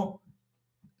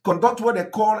 conduct what they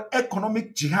call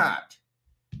economic jihad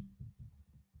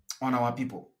on our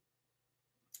people.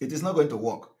 It is not going to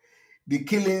work. The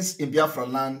killings in Biafra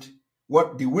land,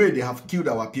 the way they have killed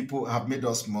our people have made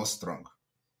us more strong.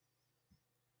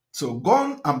 So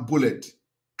gun and bullet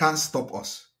can't stop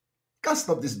us. Can't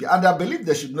stop this. And I believe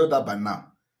they should know that by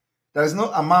now. There is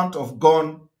no amount of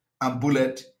gun and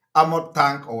bullet, armored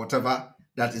tank, or whatever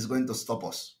that is going to stop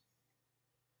us.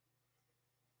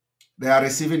 They are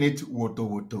receiving it woto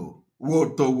woto.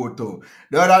 Woto woto.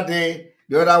 The other day,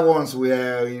 the other ones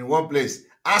were in one place.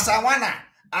 Asawana,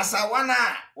 Asawana,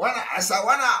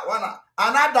 Asawana.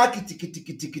 Another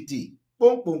kitty.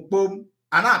 Boom, boom, boom.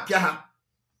 Piaha.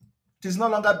 It is no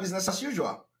longer business as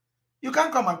usual. You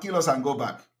can't come and kill us and go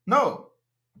back. No.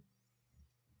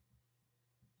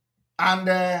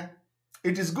 And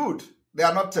it is good. They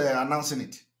are not announcing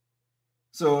it.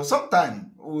 So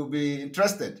sometime we'll be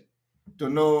interested to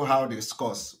know how the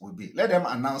scores will be. Let them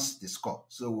announce the score.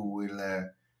 So we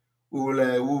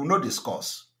will know the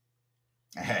scores.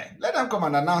 Let them come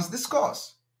and announce the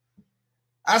scores.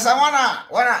 Asawana,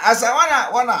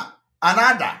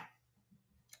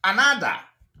 another.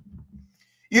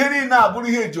 Here now,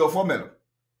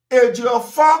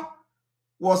 Ejiofor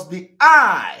was the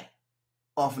eye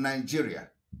of Nigeria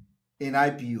in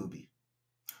IPOB.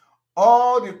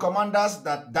 All the commanders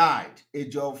that died,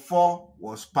 Ejiofor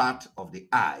was part of the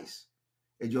eyes.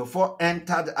 Ejiofor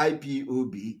entered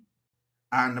IPOB,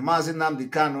 and Mazi Nnamdi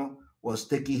Kanu was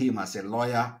taking him as a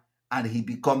lawyer, and he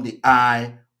became the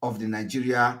eye of the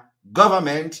Nigeria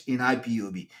government in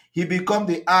IPOB. He became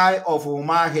the eye of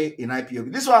Umahi in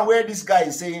IPOB. This one where this guy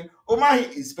is saying,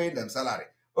 Umahi is paying them salary.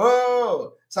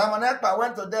 Oh, Simon Ekpa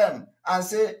went to them and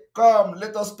said, come,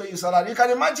 let us pay you salary. You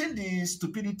can imagine the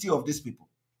stupidity of these people.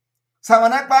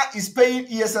 Simon Ekpa is paying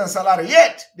ESN salary,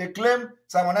 yet they claim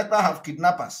Simon Ekpa have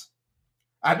kidnappers.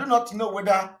 I do not know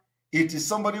whether it is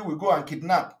somebody who will go and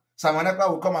kidnap. Simon Ekpa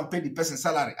will come and pay the person's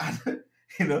salary. And,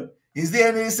 is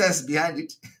there any sense behind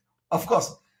it? Of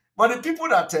course. But the people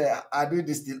that are doing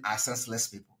this thing are senseless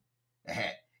people.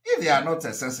 If they are not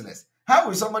senseless, how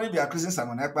will somebody be accusing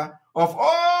Simon Ekpa of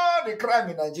all the crime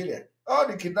in Nigeria, all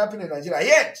the kidnapping in Nigeria?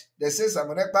 Yet, they say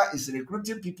Simon Ekpa is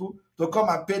recruiting people to come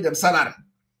and pay them salary.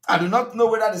 I do not know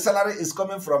whether the salary is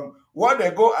coming from what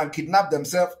they go and kidnap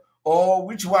themselves, or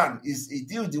which one is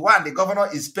the one the governor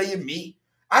is paying me.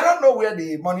 I don't know where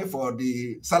the money for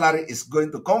the salary is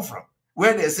going to come from.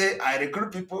 Where they say, I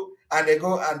recruit people, and they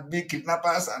go and be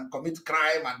kidnappers and commit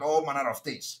crime and all manner of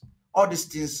things. All these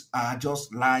things are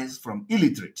just lies from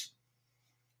illiterate.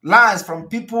 Lies from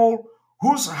people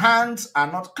whose hands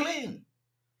are not clean.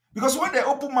 Because when they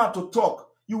open mouth to talk,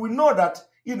 you will know that,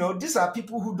 these are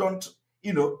people who don't,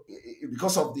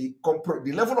 because of the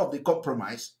level of the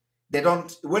compromise, they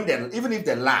don't, even if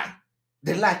they lie,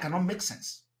 the lie cannot make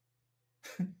sense.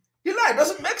 The lie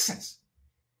doesn't make sense.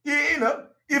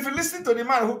 If you listen to the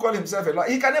man who called himself a lawyer,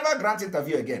 he can never grant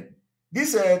interview again.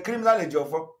 This criminal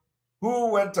Ejiofor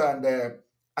who went and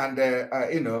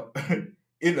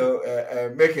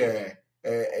make a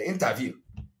interview.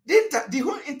 The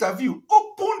whole interview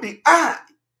opened the eye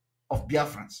of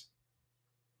Biafrans.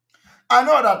 I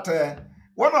know that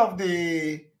one of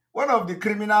the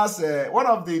criminals, one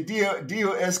of the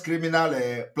DOS criminal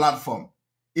platform,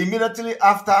 immediately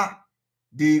after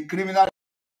the criminal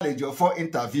Ejiofor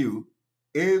interview,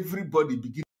 everybody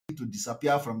began to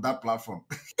disappear from that platform.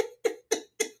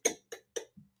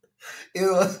 It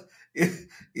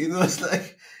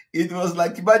was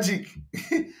like magic.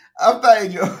 After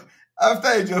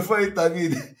Ejiofor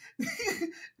interviewed,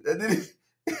 they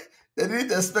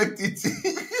didn't expect it.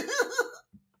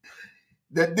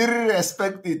 They didn't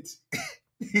expect it.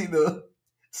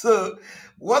 So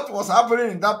what was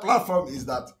happening in that platform is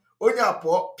that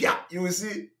you will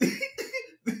see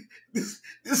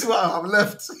this one I have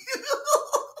left.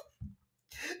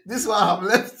 This one I have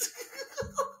left.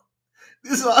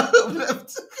 This one I have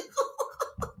left.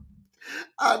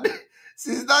 And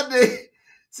since that day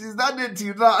till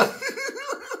now,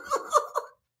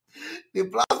 the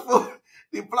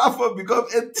platform become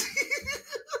empty.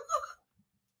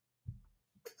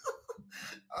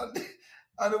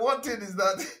 And one thing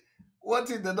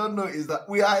they don't know is that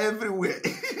we are everywhere.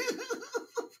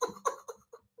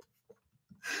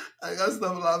 I can't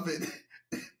stop laughing.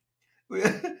 We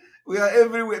are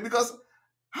everywhere, because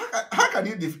how can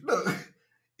you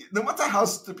no matter how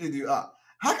stupid you are,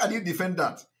 how can you defend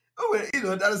that? Oh, well,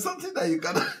 there is something that you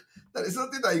cannot. There is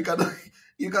something that you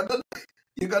cannot.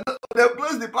 They'll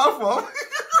close the platform.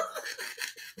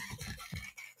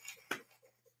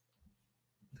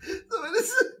 Somebody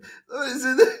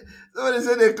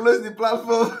said they closed the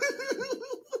platform.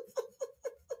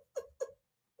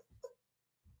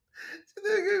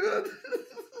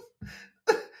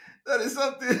 That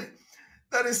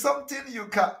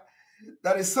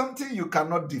is something you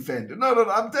cannot defend. No,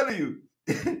 I'm telling you.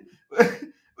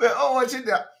 We're all watching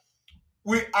that.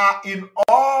 We are in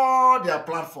all their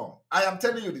platform. I am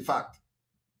telling you the fact.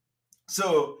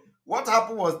 So what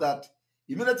happened was that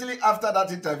immediately after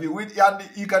that interview, and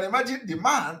you can imagine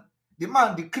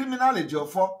the criminal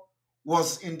Ejiofor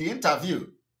was in the interview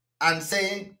and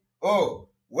saying, "Oh,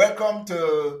 welcome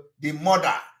to the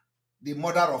mother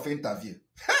of interview."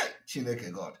 Hey,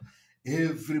 Chineke God.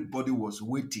 Everybody was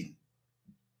waiting.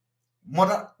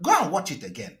 Mother, go and watch it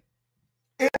again.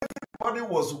 Everybody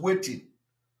was waiting.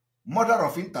 Mother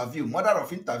of interview.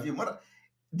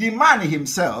 The man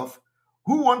himself,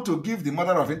 who want to give the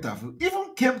mother of interview,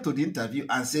 even came to the interview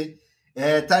and said,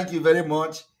 "Thank you very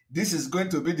much. This is going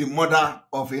to be the mother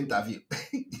of interview."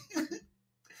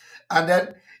 And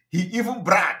then he even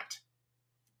bragged.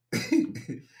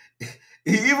 He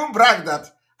even bragged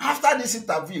that after this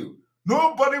interview,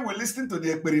 nobody will listen to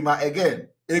the Ekperima again.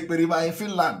 Ekperima in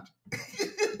Finland.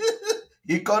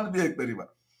 He called me Ekperima.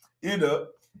 You know,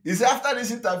 he said after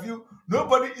this interview,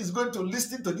 nobody is going to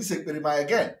listen to this Ekperima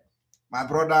again. My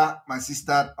brother, my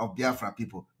sister of Biafra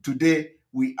people, today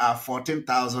we are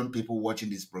 14,000 people watching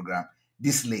this program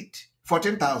this late.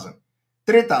 14,000.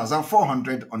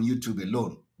 3,400 on YouTube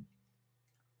alone.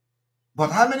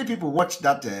 But how many people watch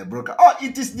that broadcast? Oh,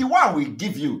 it is the one we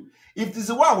give you. It is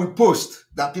the one we post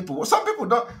that people, some people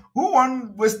don't, who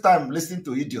won't waste time listening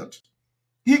to idiot.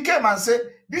 He came and said,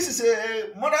 "This is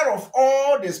a mother of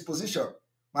all this position."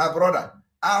 My brother,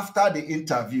 after the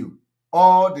interview,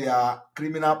 all their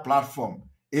criminal platform,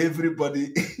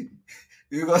 everybody,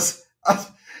 because,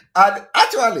 and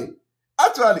actually,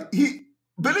 he,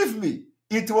 believe me,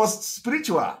 it was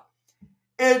spiritual.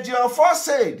 Ejiofor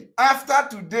said,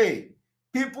 after today,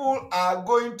 people are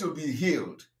going to be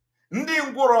healed. Ndị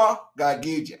ngwụrọ ga-aga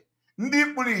ije. Ndị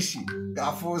kpuru isi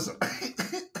ga-afụ ụzọ.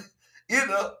 You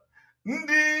know,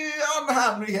 ndị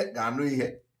ọnụ ihe ga-anụ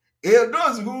ihe.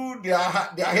 Those who their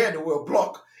head will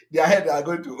block, their head are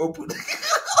going to open.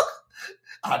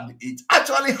 And it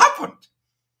actually happened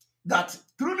that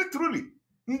truly,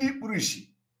 ndị kpuru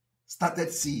isi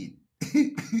started seeing.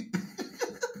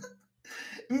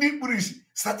 Ndị kpuru isi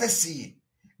started seeing.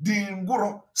 The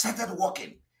ngwụrọ started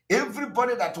walking.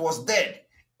 Everybody that was dead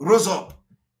rose up.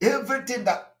 Everything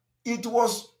that, it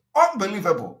was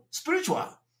unbelievable, spiritual.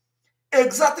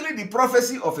 Exactly the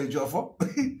prophecy of Ejiofor.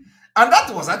 And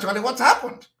that was actually what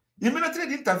happened. Immediately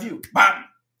the interview, bam!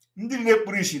 Ndị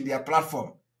na-ekpuru in their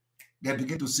platform, they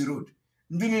begin to see road.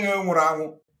 Ndị na-enwuru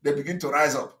anwụ, they begin to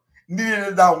rise up. Ndị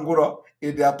na-eda ngwụrọ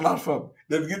in their platform,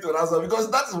 they begin to rise up, because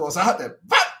that was what happened.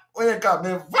 Bam! Onye ka me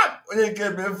vam! Onye ka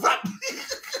me vam!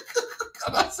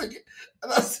 And I sing it.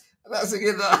 And I sing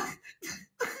it.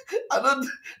 I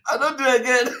don't do it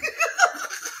again.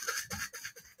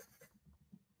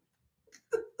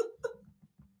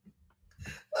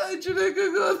 I should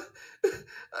God.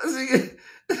 I sing it.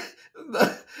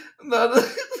 No,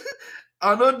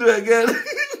 I don't do it again.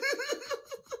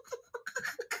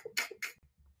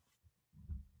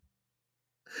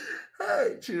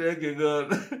 Hey, Chineke God.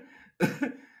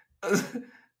 I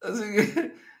sing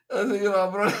it, my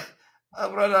brother. My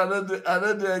brother, I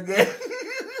don't do it again.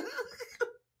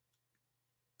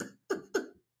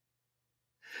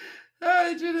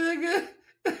 Hey, Chineke.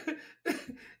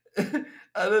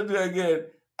 I don't do it again.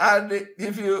 And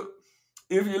if you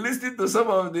listen to some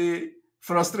of the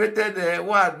frustrated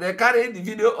one, they carry the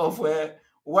video of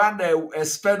one a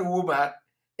spent woman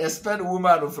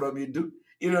from Idu.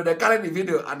 You know, they carry the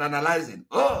video and analyzing.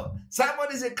 Oh,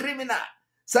 someone is a criminal.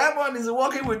 Someone is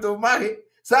working with Omari.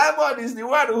 Someone is the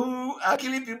one who are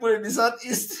killing people in the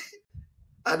southeast.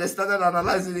 And they started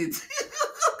analyzing it.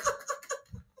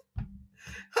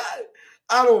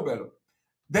 I don't know.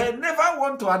 They never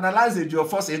want to analyze your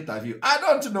first interview. I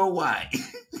don't know why.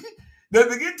 They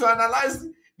begin to analyze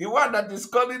the one that is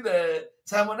calling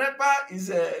Simon Ekpa is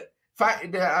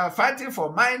they are fighting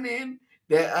for mining.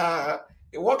 They are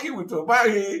working with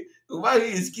Omari.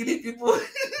 Omari is killing people.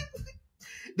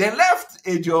 They left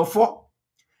Ejiofor.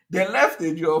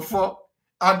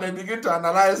 And they begin to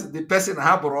analyze the person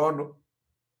Haborono.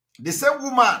 The same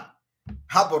woman,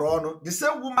 Haborono, the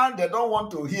same woman they don't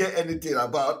want to hear anything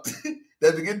about.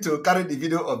 They begin to carry the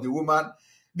video of the woman.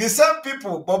 The same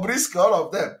people, Bobrisky, all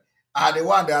of them, are the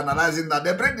one they're analyzing now.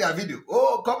 They bring their video.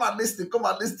 Oh, come and listen.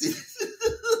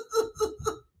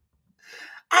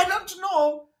 I don't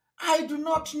know. I do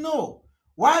not know.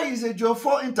 Why is a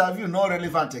Ejiofor interview not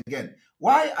relevant again?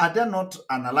 Why are they not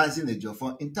analyzing a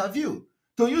Ejiofor interview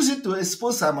to use it to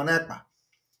expose Simon Ekpa?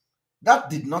 That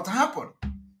did not happen.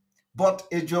 But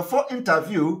a Ejiofor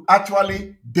interview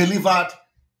actually delivered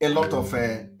a lot of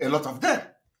them.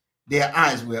 Their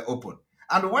eyes were open.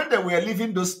 And when they were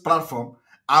leaving those platforms,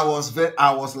 I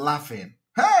was laughing.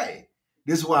 Hey,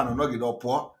 this one not get up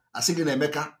poor. I think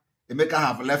Emeka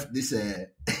have left this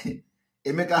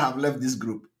Emeka have left this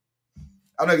group.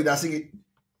 I know I think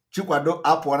Chukwado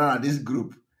up one at this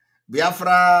group.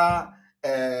 Biafra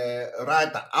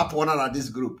writer up one at this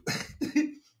group.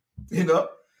 You know,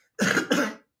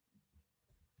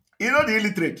 you know the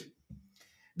illiterate.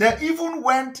 They even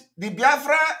went, the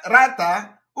Biafra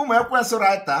writer, Umekweso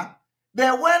writer, they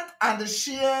went and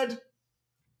shared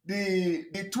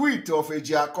the tweet of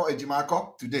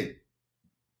Ejimako today.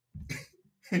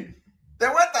 They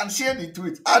went and shared the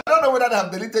tweet. I don't know whether they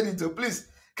have deleted it. So please,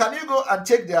 can you go and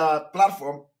check their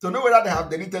platform to know whether they have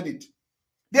deleted it?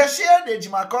 They shared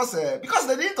Ejimako's because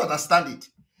they didn't understand it.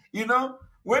 You know,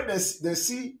 when they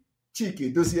see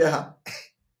Chike Dosieha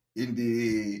in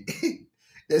the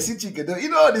they see Chike, you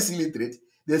know this illiterate,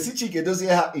 they see Chike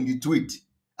Dosieha in the tweet.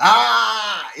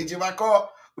 Ejimako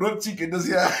wrote Chike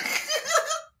Dosieha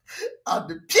and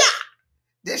the pia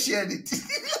they shared it.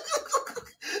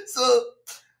 So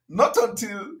not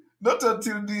until the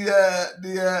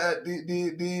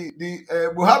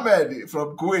Muhammad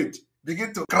from Kuwait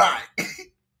begin to cry,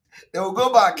 they will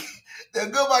go back. They'll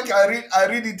go back and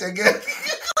read it again.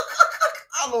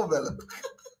 Hello, Bella.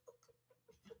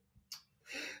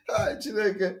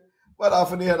 What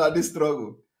happened here at this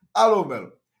struggle? Hello, Bella.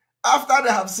 After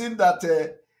they have seen that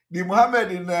the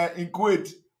Muhammad in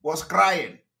Kuwait was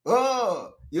crying,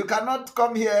 oh, you cannot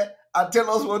come here and tell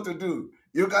us what to do.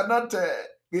 You cannot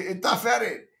be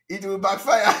interfering. It will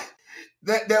backfire.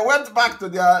 They went back to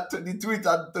the tweet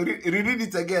and to read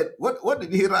it again. What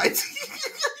did he write?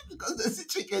 Because the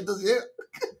situation does here.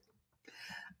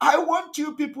 I want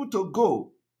you people to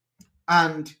go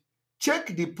and check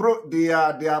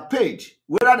their page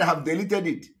whether they have deleted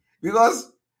it,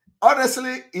 because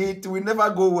honestly it will never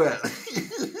go well.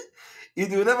 It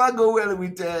will never go well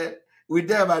with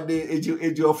them at the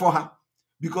age of 4,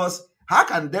 because how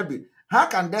can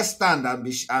they stand and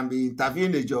be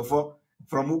interviewing age of 4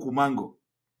 from Ukumango?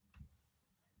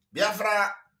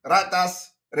 Biafra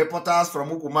writers, reporters from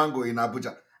Ukumango in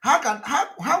Abuja.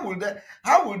 How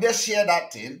will they share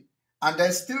that thing and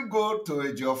then still go to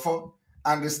Ejiofor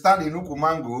and stand in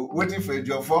Ukumango waiting for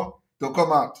Ejiofor to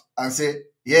come out and say,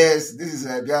 yes, this is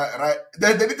right?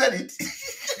 They deleted it.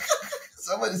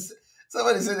 Somebody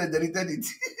said they deleted it.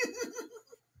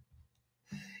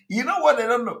 You know what they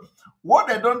don't know? What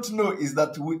they don't know is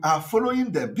that we are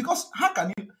following them, because how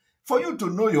can you, for you to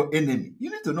know your enemy,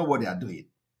 you need to know what they are doing.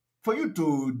 For you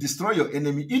to destroy your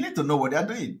enemy, you need to know what they are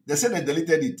doing. They said they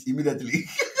deleted it immediately.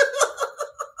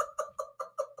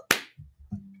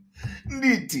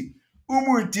 Nditi,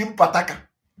 umuiti mpataka,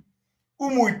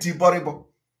 umuiti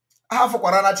boribo. Hafu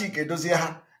kwa rana Chike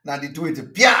Dosieha na the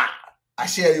tweet, pia, I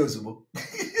share yozubo.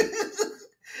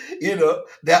 You know,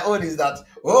 their own is that,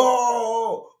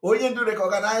 oh, you do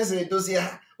recognize it,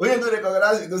 Dosieha,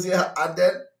 and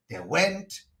then they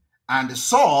went and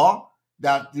saw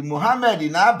that the Muhammad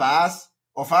in Abbas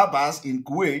in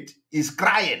Kuwait is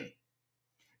crying.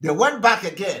 They went back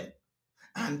again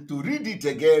and to read it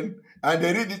again, and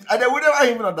they read it, and they would never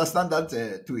even understand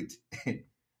that tweet.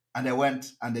 And they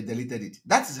went and they deleted it.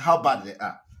 That is how bad they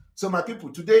are. So my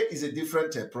people, today is a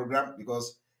different program,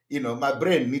 because, you know, my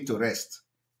brain need to rest.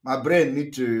 My brain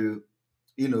need to,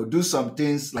 you know, do some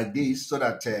things like this so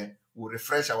that we'll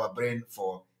refresh our brain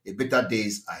for a better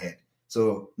days ahead.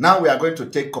 So now we are going to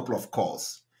take a couple of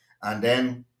calls, and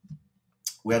then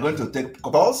we are going to take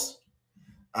calls,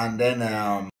 and then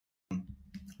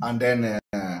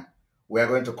we are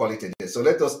going to call it a day. So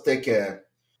let us take a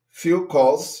few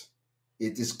calls.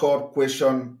 It is called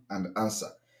question and answer.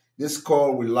 This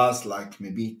call will last like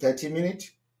maybe 30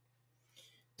 minutes.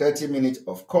 30 minutes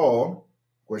of call,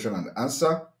 question and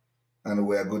answer, and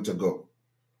we are good to go.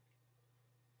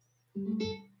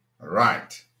 All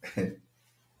right.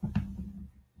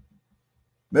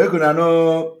 Make una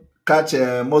no catch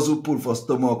a muzzle pull for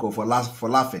stomach or for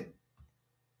laughing.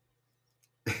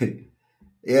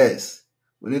 Yes,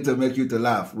 we need to make you to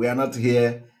laugh. We are not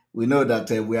here. We know that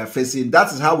we are facing.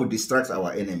 That is how we distract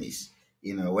our enemies.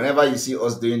 You know, whenever you see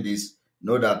us doing this,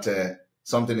 know that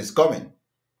something is coming.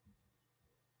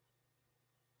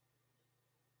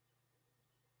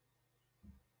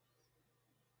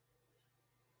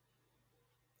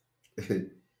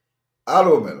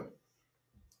 Aromel.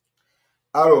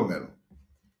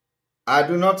 I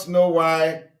do not know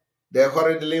why they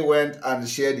hurriedly went and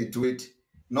shared the tweet,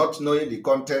 not knowing the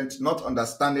content, not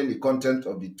understanding the content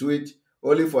of the tweet,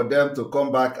 only for them to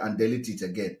come back and delete it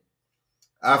again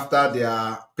after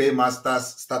their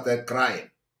paymasters started crying.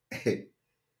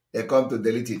 They come to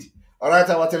delete it. All right,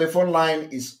 our telephone line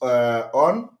is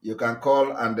on. You can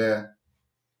call and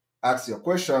ask your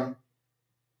question.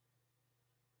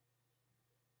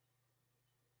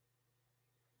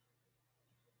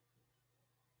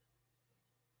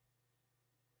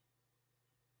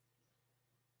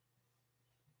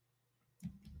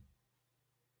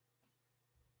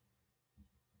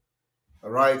 All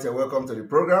right, welcome to the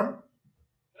program.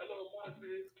 Hello,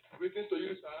 Marty. Greetings to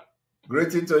you, sir.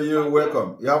 Greeting to you.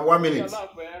 Welcome. You have 1 minute.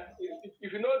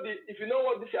 If you know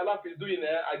what this your laugh is doing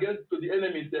against to the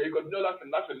enemies, there you continue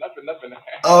laughing.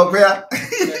 Oh, yeah.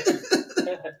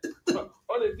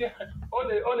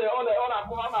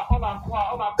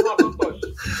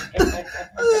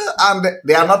 And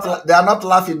they are not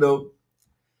laughing though.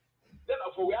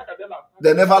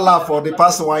 They never laugh for the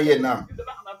past 1 year now.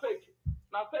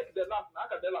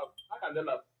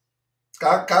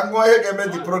 Can go ahead and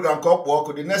make the program go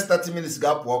walk. The next 30 minutes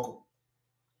go walk.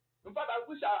 In fact, I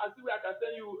wish I can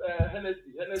send you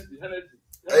Hennessy.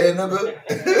 Hey, no good.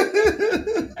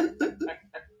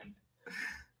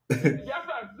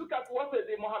 Look at what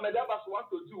the Mohammed Abbas wants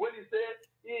to do when he said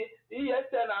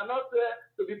ESN are not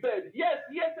to be paid. Yes,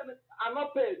 ESN are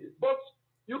not paid, but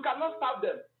you cannot stop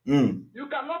them. You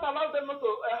cannot allow them not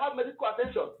to have medical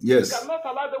attention. Yes. You cannot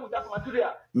allow them with that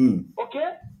material.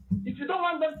 Okay? If you don't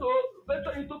want them to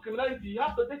venture into criminality, you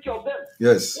have to take care of them.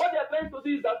 Yes. What they are trying to do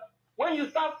is that when you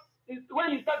start the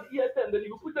ESN, then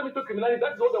you put them into criminality.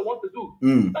 That's what they want to do.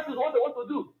 That is what they want to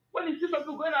do. When you see some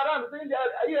people going around saying they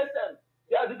are ESN,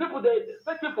 they are the people, they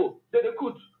fake people, they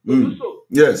recruit. Do so.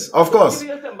 Yes, of course.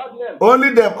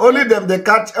 Only them they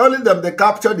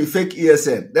capture the fake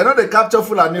ESN. They know they capture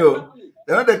Fulani.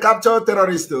 They know they capture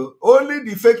terrorists too. Only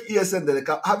the fake ESN that they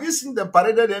capture. Have you seen them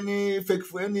paraded any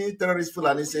terrorist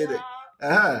Fulani say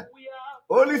that?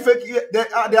 Only fake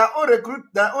their own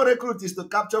recruit is to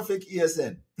capture fake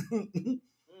ESN. You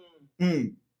see,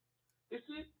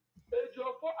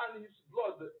 Ejiofor and his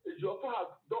blood, Ejiofor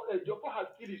has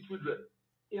killed his children.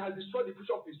 He has destroyed the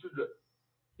future of his children.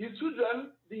 His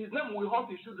children, his name will haunt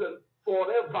his children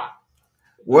forever.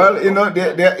 Well, you know,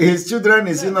 his children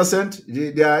is innocent.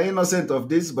 They are innocent of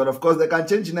this, but of course they can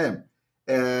change name.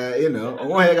 You know,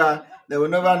 they will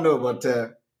never know, but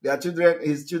their children,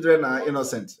 his children are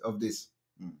innocent of this.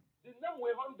 The name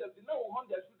will haunt them. The name will haunt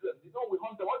their children. The name will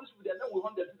haunt them. All this with their name will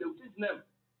haunt them. They will change name.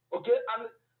 Okay, and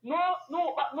no,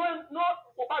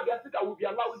 Obabiasika will be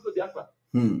allowed into the answer.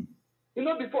 You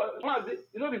know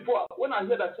before when I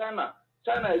hear that China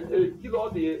kill all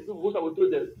the people who were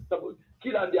told them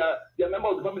kill and their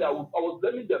members of the family, I was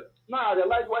blaming them. Now I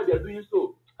realize why they are doing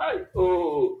so.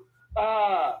 So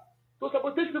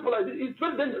sabotage people like this, it's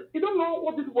very dangerous. You don't know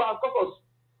what these people have cost us.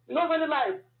 You know how many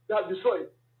lives they have destroyed.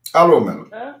 Hello,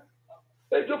 man.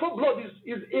 Ejiofor blood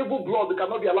is evil blood that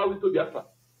cannot be allowed into Biafra.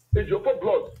 Ejiofor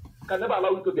blood can never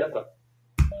allow into Biafra.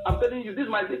 I'm telling you,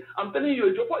 I'm telling you,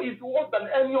 Ejiofor is worse than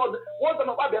any other, worse than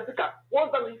Obabiasika,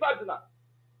 worse than Ifadina.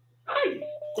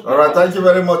 All right, thank you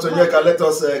very much, Onyeka. Let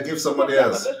us give somebody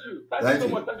else. Thank you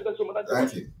so much.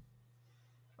 Thank you.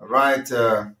 All right,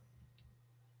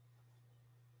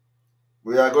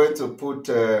 we are going to put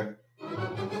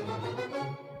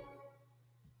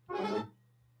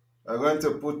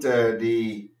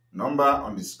the number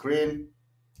on the screen.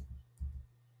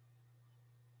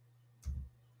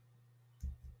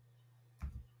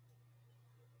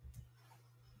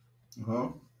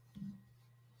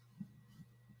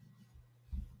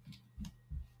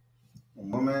 A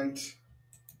moment.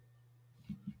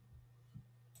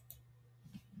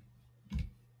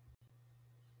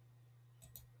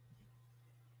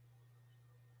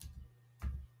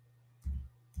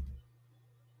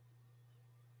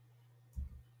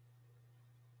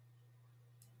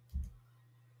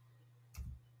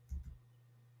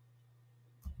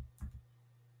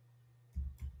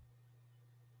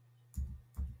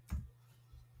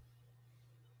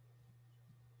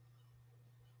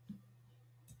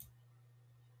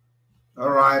 All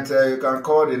right, you can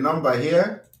call the number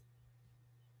here.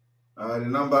 The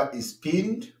number is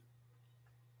pinned.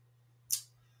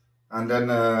 And then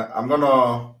I'm going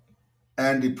to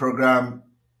end the program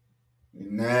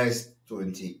in the next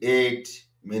 28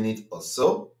 minutes or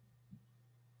so.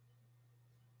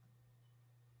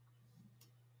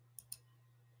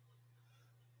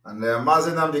 And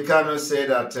Mazen Amdekano said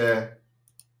that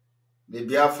the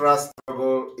Biafra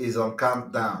struggle is on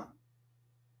countdown.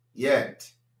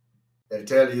 Yet, they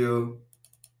tell you,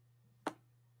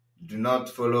 do not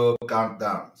follow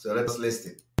countdown. So let's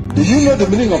listen. Do you know the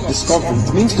meaning of discovery?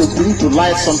 It means to bring to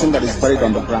light something that is buried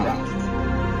on the ground.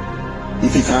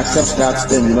 If you can accept that,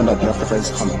 then you know that Biafra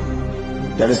is coming.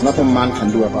 There is nothing man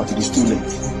can do about it. It's too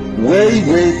late. Way,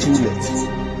 way too late.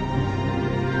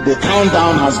 The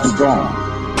countdown has begun.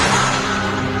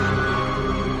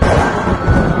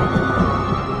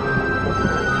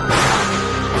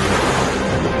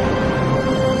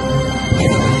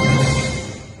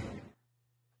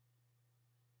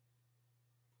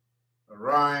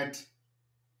 Right.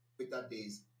 With that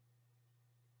days.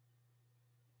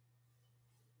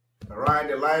 All right,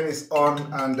 the line is on,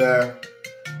 and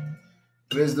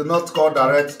please do not call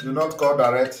direct. Do not call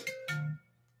direct.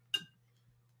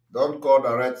 Don't call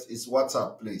direct. It's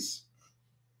WhatsApp, please.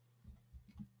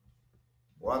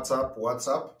 WhatsApp.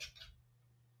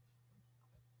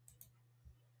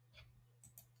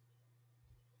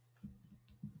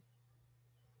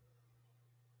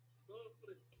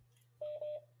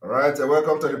 All right,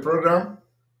 welcome to the program.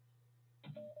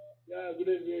 Yeah, good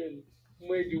evening.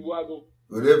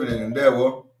 Good evening,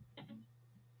 Ndewo.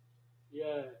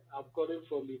 Yeah, I'm calling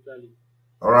from Italy.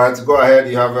 All right, go ahead.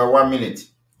 You have 1 minute.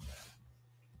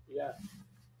 Yeah,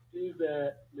 please,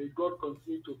 may God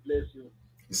continue to bless you.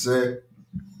 You say,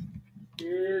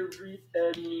 every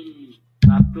enemy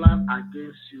that plan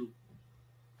against you,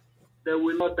 they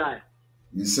will not die.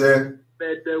 You say,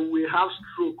 but they will have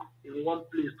stroke in one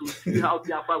place to see how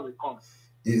Biafra will come.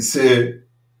 You say,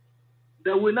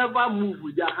 they will never move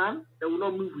with their hand, they will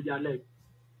not move with their leg,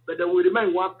 but they will remain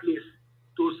in one place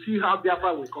to see how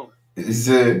Biafra will come. You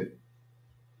say,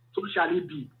 so shall it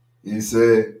be. You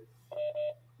say,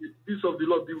 the peace of the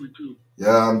Lord be with you.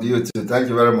 Yeah, and you too. Thank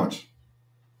you very much.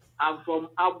 I'm from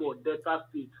Abo, Delta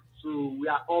State, so we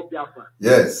are all Biafra.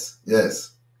 Yes.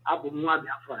 Abo Mwa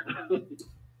Biafra.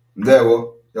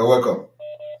 Ndewo, you're welcome.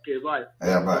 Okay, bye.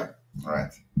 Yeah, bye. All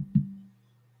right.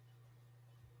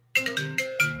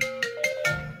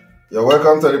 You're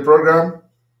welcome to the program.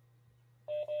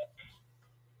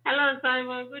 Hello,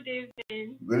 Simon. Good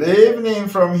evening. Good evening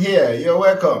from here. You're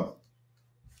welcome.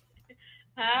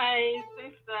 Hi,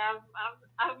 sister.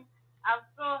 I'm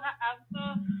so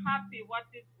happy.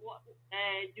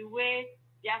 The way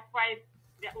Biafra is.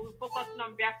 We're focusing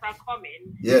on Biafra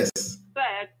coming. Yes.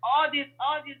 But all these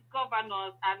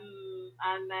governors and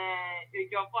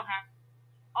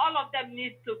all of them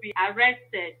need to be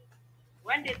arrested.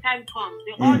 When the time comes,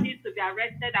 they all need to be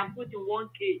arrested and put in one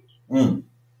cage. Mm.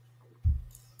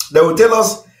 They will tell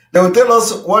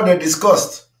us what they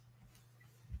discussed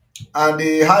and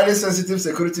the highly sensitive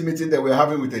security meeting that we're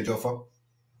having with Ejiofor.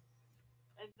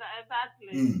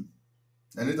 Exactly. Mm.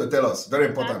 They need to tell us. Very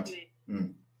important. Exactly.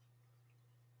 Mm.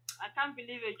 I can't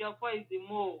believe Ejiofor is the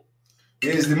mole. He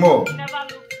is the mole. He never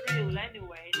looked real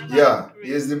anyway.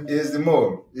 He is the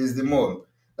mole. He is the mole.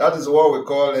 That is what we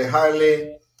call a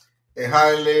highly a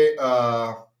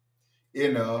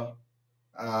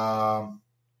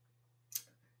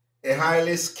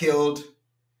highly skilled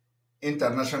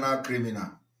international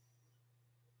criminal.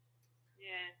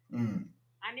 Yeah. Mm.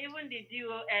 And even the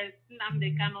DOS,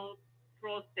 Nnamdi Kanu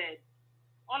process,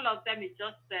 all of them is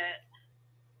just a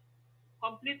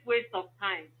complete waste of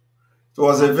time.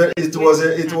 It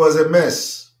was a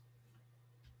mess,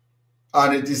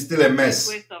 and it is still a mess.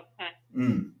 Waste of time.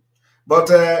 Mm. But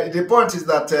the point is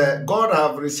that God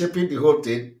have reshaped the whole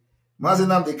thing.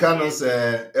 Nnamdi Kanu's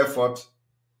effort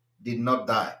did not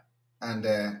die, and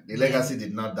the legacy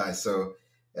did not die. So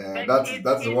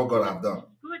that's what God have done.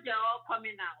 Good, they're all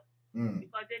coming out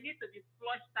because they need to be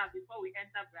flushed out before we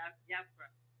enter Biafra.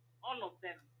 All of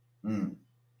them. Mm.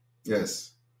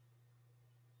 Yes.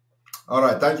 All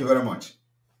right. Thank you very much.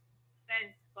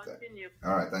 Thanks. Continue.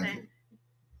 All right. Thank you.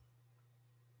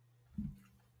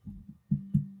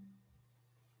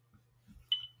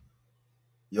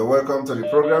 You're welcome to the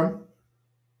program.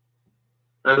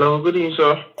 Hello, good evening,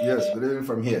 sir. Yes, good evening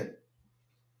from here.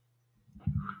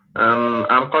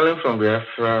 I'm calling from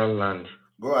Biafra land.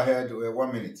 Go ahead,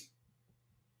 1 minute.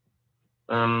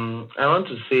 I want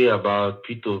to say about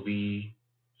P2B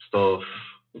stuff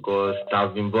because it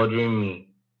has been bothering me,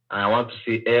 and I want to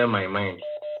say air my mind.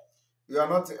 We are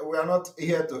not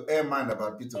here to air mind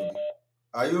about P2B.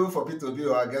 Are you for P2B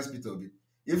or against P2B?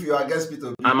 If you are against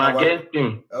P2B, I'm against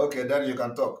him. Okay, then you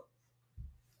can talk.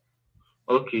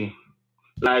 Okay.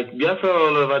 Like Biafra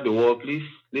all over the world, please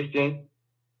listen.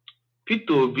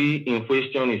 P2B in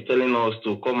question is telling us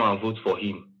to come and vote for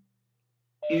him.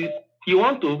 He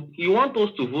want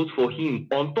us to vote for him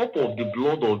on top of the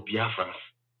blood of Biafrans.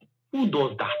 Who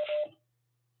does that?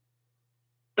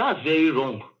 That's very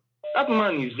wrong. That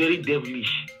man is very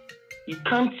devilish. He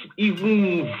can't even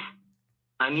move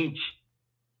an inch.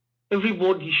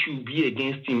 Everybody should be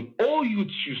against him. All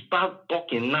youth should start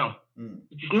talking now.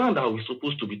 It is now that we're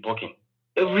supposed to be talking.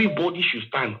 Everybody should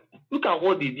stand. Look at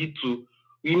what they did to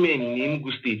women in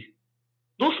Enugu State.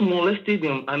 Those molested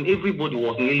them and everybody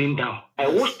was kneeling down. I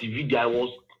watched the video. I was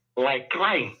like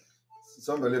crying. It's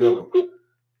unbelievable.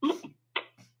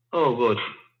 Oh God.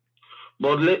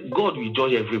 But God will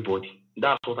judge everybody.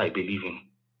 That's what I believe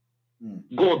in.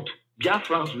 God,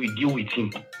 Biafrans will deal with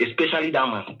him. Especially that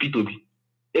man, P2B.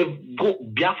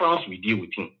 Biafrans will deal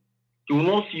with him. He will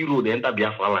not see road enter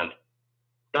Biafra land.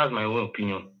 That's my own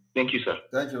opinion. Thank you, sir.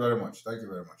 Thank you very much. Thank you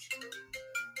very much.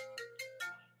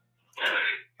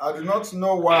 I do not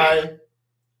know why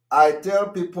I tell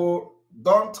people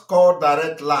don't call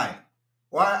direct line.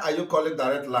 Why are you calling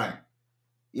direct line?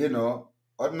 You know,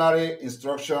 ordinary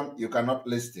instruction, you cannot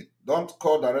list it. Don't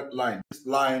call direct line. This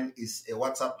line is a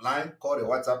WhatsApp line. Call a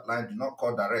WhatsApp line. Do not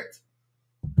call direct.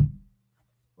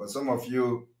 But some of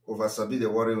you over sabi the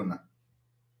worry una.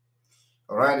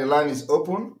 All right, the line is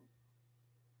open.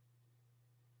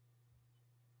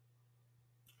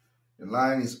 The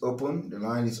line is open. The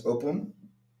line is open.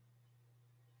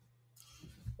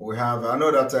 We have, I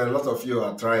know that a lot of you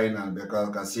are trying, and because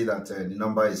I can see that the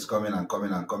number is coming and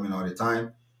coming and coming all the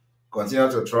time.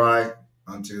 Continue to try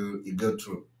until it goes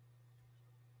through.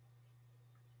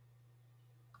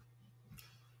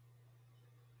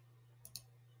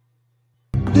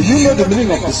 Do you know the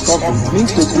meaning of discovery? It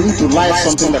means to bring to light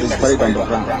something that is buried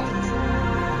underground.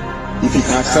 If you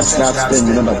can accept that, then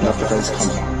you know that Africa is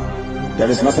coming. There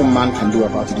is nothing man can do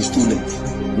about it. It's too late.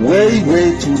 Way,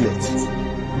 way too late.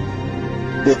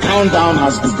 The countdown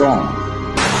has begun.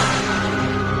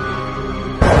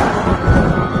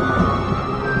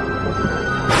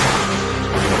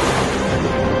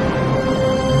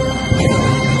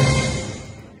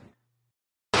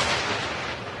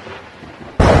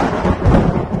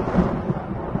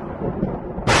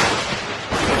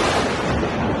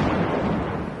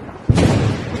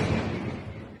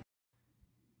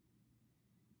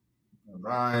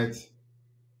 Right.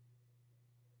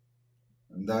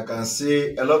 And I can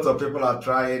see a lot of people are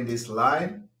trying this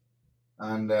line,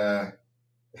 and a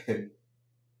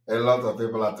lot of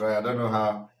people are trying. I don't know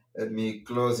how. Let me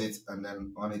close it and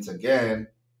then on it again.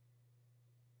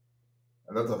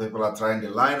 A lot of people are trying the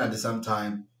line at the same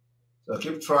time. So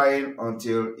keep trying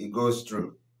until it goes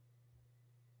through.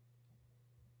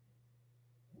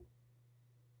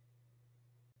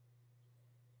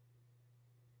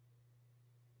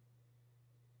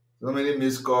 So many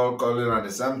missed calls calling at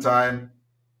the same time.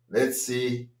 Let's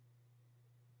see.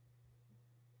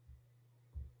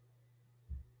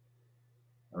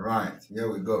 All right, here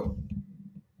we go.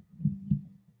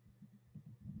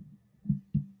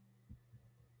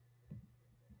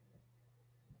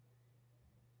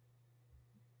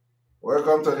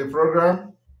 Welcome to the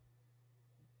program.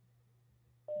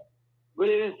 Good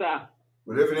evening, sir.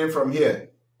 Good evening from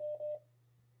here.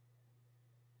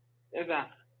 Yes, sir.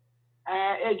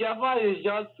 Jaffa is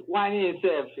just whining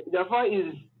himself. Jaffa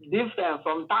is different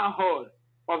from town hall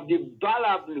of the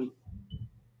Bala Blue.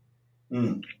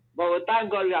 But we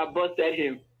thank God we have busted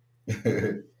him.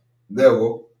 There we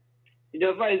go.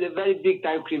 Jaffa is a very big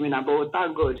time criminal, but we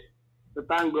thank God. We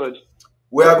thank God.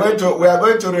 We are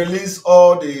going to release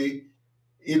all the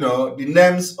the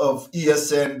names of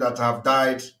ESN that have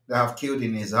died, that have killed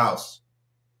in his house.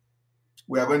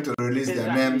 We are going to release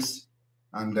their names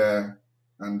and their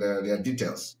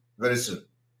details very soon.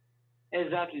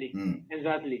 Exactly.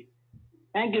 Exactly.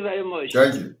 Thank you very much.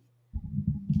 Thank you.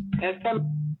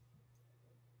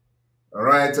 All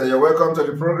right, you're welcome to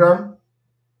the program.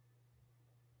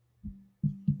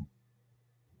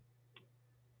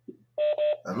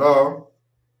 Hello.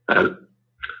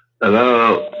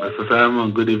 Hello, Mr.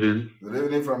 Simon. Good evening. Good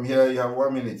evening from here. You have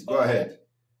 1 minute. Go ahead.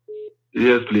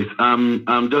 Yes, please.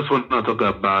 I'm just want to talk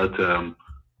about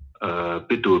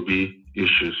P2B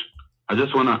issues. I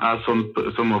just want to ask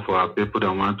some of our people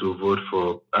that want to vote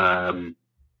for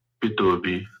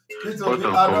P2B. Please,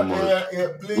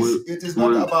 it is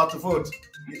not about to vote.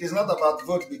 It is not about to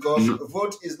vote because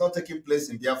vote is not taking place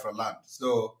in Biafra land.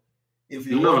 So, if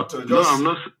you want to just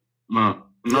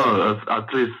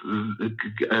at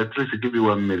least give me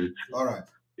 1 minute. All right.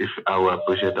 If I will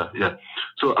appreciate that. Yeah.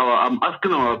 So I'm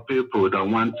asking our people that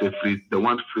want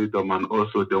freedom and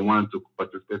also they want to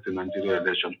participate in Nigeria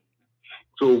election.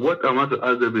 So what I want to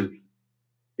ask them is,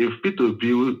 if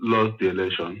P2B lost the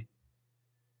election,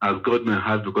 as government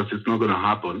has, because it's not going to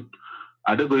happen,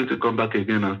 are they going to come back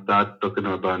again and start talking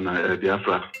about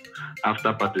Biafra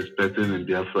after participating in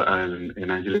Biafra in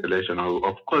Nigeria election?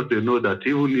 Of course, they know that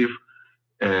even if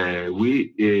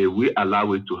we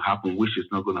allow it to happen, which is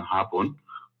not going to happen,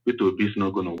 P2B is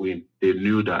not going to win. They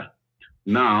knew that.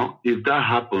 Now, if that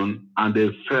happened and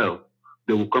they fail,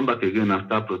 they will come back again and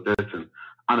start protesting.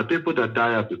 And the people that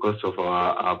die because of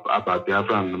about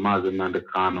Biafra and Mazen and the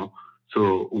Kano,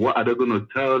 so what are they going to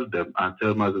tell them and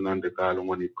tell Mazen and the Kano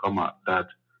when he come out that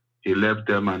he left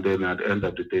them and then at the end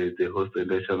of the day they host the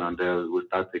election and they will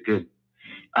start again?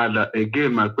 And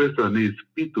again, my question is,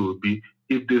 P2B,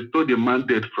 if they stole the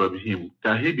mandate from him,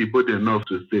 can he be bold enough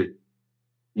to say,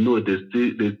 no, they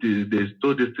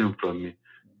stole this thing from me?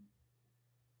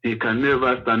 He can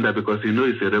never stand there because he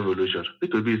knows it's a revolution.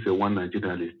 P2B is a one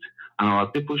Nigerianist. And our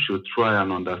people should try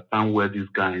and understand where this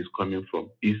guy is coming from.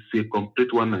 He's a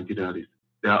complete one Nigerianist.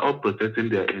 They are all protecting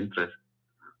their interests.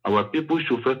 Our people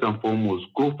should first and foremost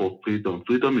go for freedom.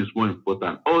 Freedom is more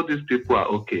important. All these people are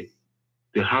okay.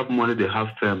 They have money, they have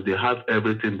fame, they have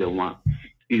everything they want.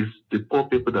 It's the poor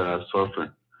people that are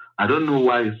suffering. I don't know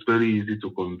why it's very easy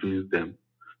to convince them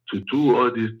to do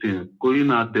all these things,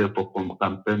 going out there for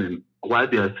campaigning, while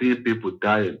they are seeing people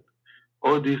dying.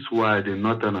 All this while the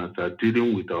Northerners are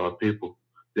dealing with our people.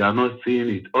 They are not seeing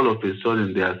it. All of a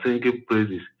sudden, they are singing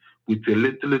praises. With the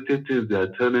little things they are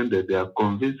telling them, they are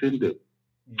convincing them.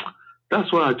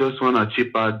 That's why I just want to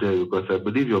chip out there, because I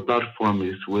believe your platform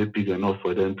is way big enough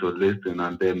for them to listen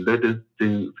and then let them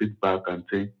sit back and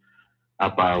think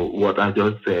about what I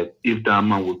just said. If that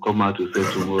man will come out to say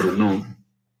tomorrow, no,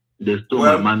 they stole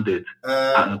my mandate.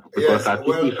 Because I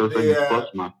think it's also his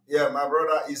first man. Yeah, my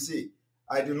brother, you see,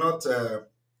 I do not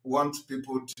want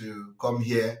people to come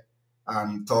here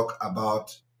and talk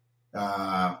about,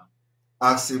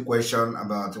 asking question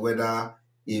about whether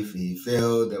if he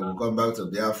failed, they will come back to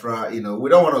Biafra. You know, we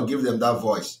don't want to give them that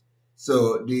voice.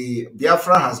 So the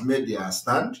Biafra has made their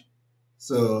stand.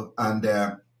 So, and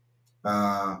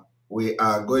we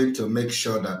are going to make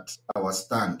sure that our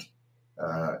stand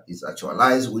is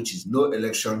actualized, which is no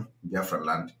election in Biafra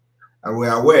land. And we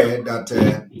are aware that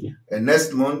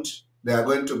next month there are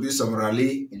going to be some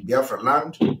rally in Biafra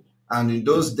land. And in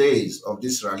those days of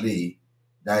this rally,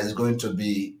 there is going to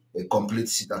be a complete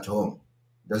sit at home.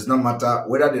 Does not matter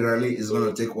whether the rally is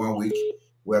going to take 1 week,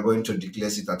 we are going to declare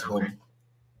sit at home.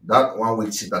 That 1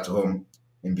 week sit at home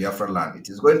in Biafra land. It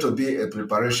is going to be a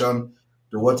preparation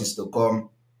to what is to come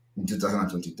in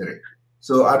 2023.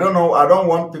 So I don't know. I don't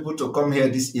want people to come here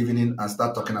this evening and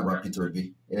start talking about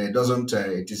P2B. It doesn't.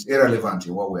 It is irrelevant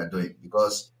in what we are doing,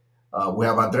 because we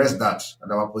have addressed that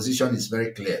and our position is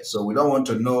very clear. So we don't want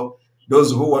to know.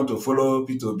 Those who want to follow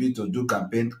P2B to do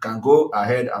campaign can go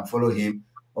ahead and follow him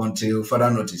until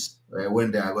further notice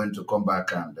when they are going to come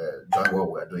back and join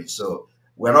what we are doing. So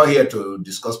we're not here to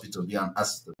discuss P2B and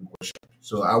ask the question.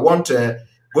 So I want,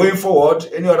 going forward,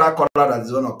 any other caller that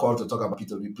is going to call to talk about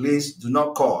P2B, please do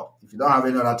not call if you don't have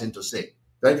any other thing to say.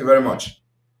 Thank you very much.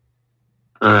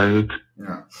 Yeah.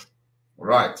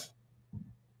 Right.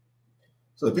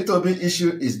 So the P2B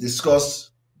issue is discussed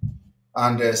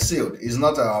and sealed. It's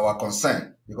not our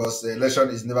concern, because the election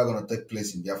is never going to take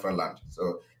place in Biafra land.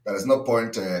 So there is no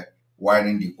point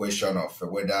whining the question of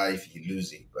whether if he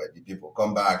loses, but the people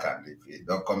come back, and if he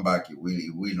don't come back, he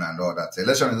win and all that. The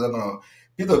election is not going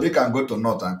to. P2B can go to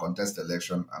North and contest the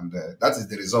election, and that is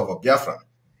the resolve of Biafra.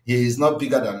 He is not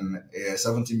bigger than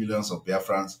 70 millions of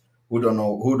Biafrans who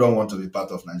don't want to be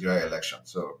part of Nigeria election.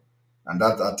 So, and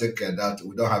that I take that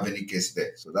we don't have any case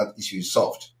there. So that issue is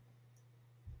solved.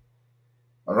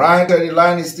 All right, the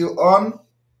line is still on.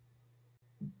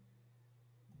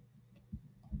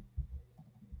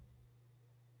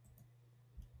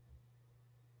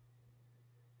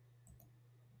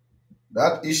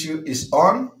 That issue is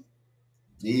on.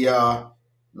 The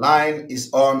line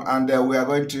is on, and we are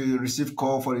going to receive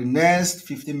call for the next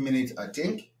 15 minutes, I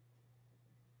think.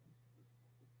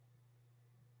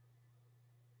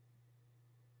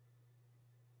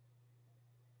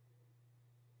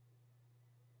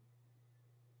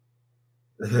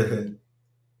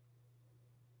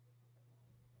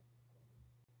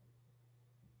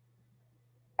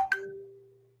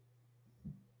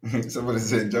 Somebody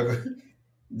said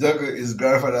Joko is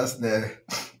grandfather's name.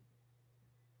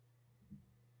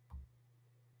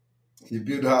 He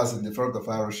built a house in the front of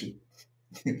Aroshi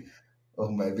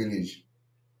of my village,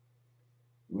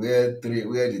 where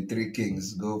the three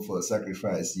kings go for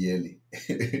sacrifice yearly.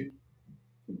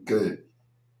 Good.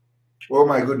 Oh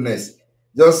my goodness.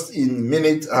 Just in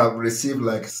minutes, I've received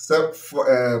like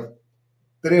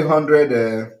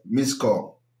 300 missed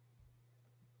call.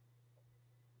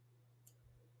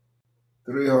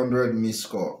 300 missed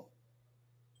call.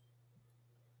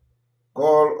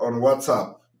 Call on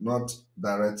WhatsApp, not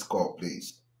direct call,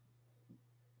 please.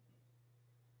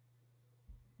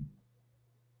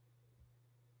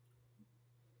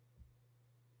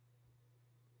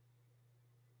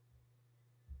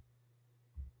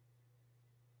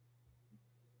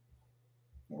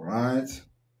 All right.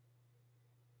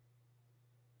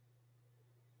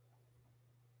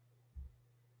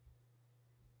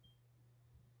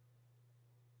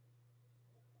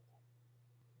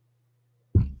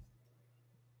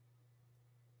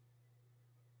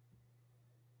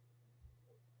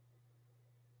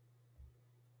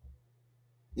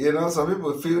 You know, some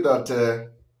people feel that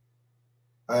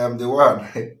I am the one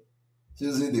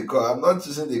choosing the call. I'm not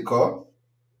choosing the call.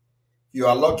 you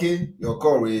are lucky, your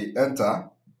call will enter.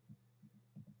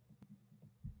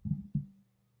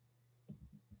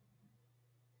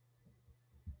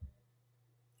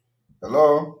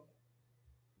 Hello?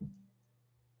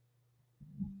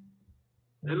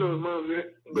 Hello, Mavi.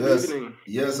 Good Yes. evening.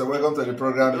 Yes, welcome to the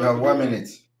program. You have 1 minute.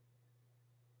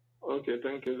 Okay,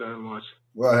 thank you very much.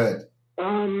 Go ahead.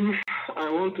 I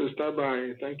want to start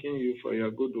by thanking you for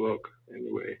your good work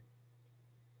anyway.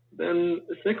 Then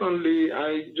secondly,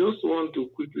 I just want to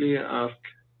quickly ask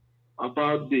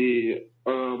about the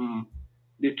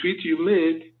tweet you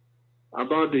made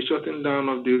about the shutting down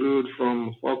of the road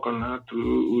from Falconer to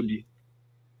Udi.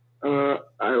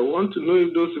 I want to know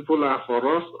if those people are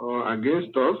for us or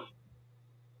against us.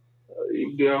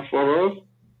 If they are for us,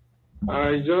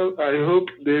 I hope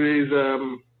there is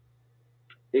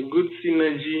a good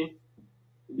synergy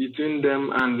between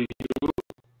them and you.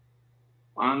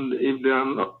 And if they are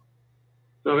not,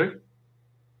 sorry?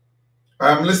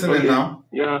 I'm listening now.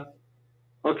 Yeah.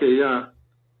 Okay, yeah.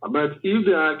 But if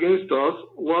they are against us,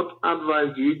 what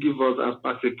advice do you give us as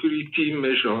per security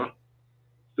measure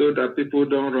so that people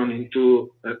don't run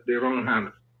into the wrong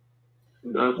hands?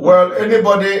 Well,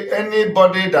 anybody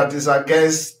that is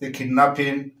against the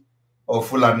kidnapping of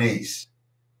Fulanese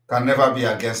can never be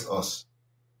against us.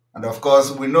 And of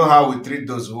course, we know how we treat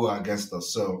those who are against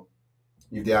us. So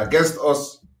if they are against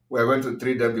us, we're going to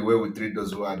treat them the way we treat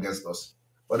those who are against us.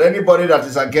 But anybody that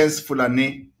is against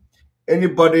Fulani,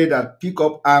 anybody that pick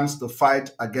up arms to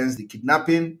fight against the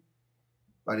kidnapping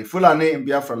by the Fulani in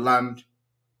Biafra land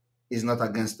is not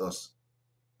against us.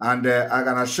 And I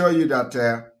can assure you that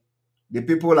the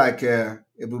people like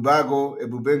Ebubago,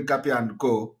 Ebube Nkapi and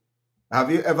co,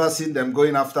 have you ever seen them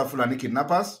going after Fulani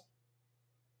kidnappers?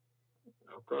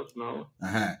 Of course, no.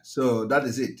 So that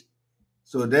is it.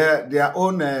 So their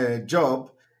own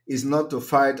job is not to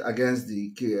fight against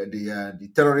the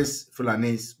terrorist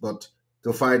Fulanis, but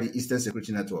to fight the Eastern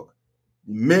Security Network.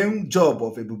 The main job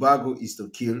of Ebubago is to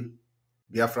kill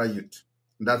Biafra youth.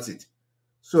 That's it.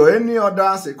 So any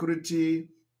other security,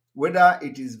 whether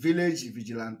it is village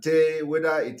vigilante,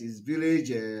 whether it is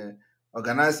village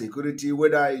organized security,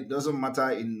 whether it doesn't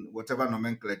matter in whatever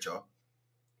nomenclature,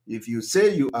 if you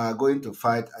say you are going to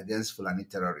fight against Fulani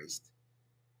terrorists,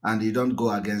 and you don't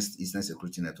go against Eastern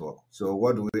Security Network. So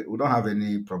what do we don't have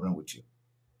any problem with you.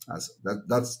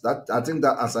 That I think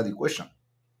that answered the question.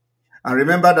 And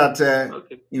remember that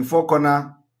in Four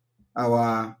Corner,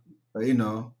 our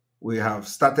we have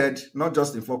started not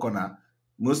just in Four Corner,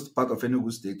 most part of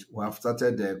Enugu State, we have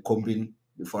started combing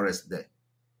the forest there.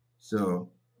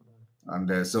 So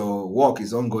so work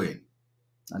is ongoing,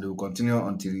 and it will continue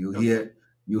until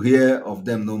you hear of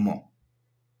them no more.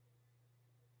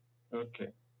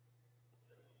 Okay.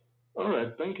 All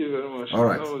right. Thank you very much. All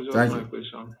right. That was just Thank my you.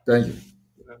 question. Thank you.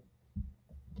 Yeah.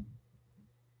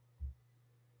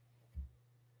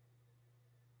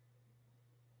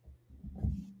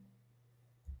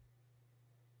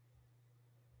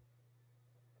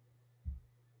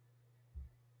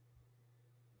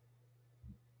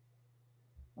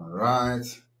 All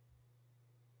right.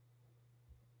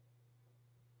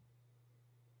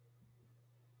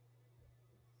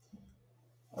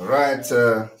 All right.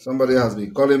 Somebody has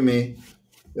been calling me.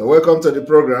 You're welcome to the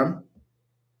program.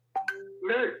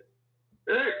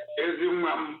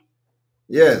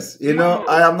 Yes,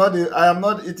 I am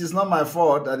not. It is not my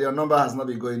fault that your number has not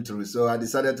been going through. So I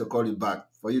decided to call you back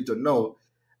for you to know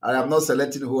I am not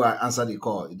selecting who I answer the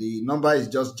call. The number is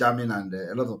just jamming, and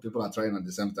a lot of people are trying at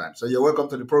the same time. So you're welcome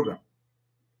to the program.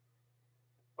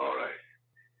 All right.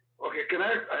 Okay, can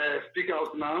I speak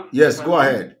out now? Yes, go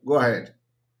ahead. Go ahead.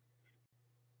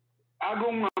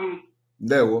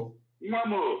 Dewo.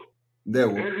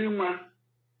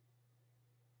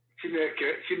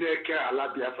 Chineke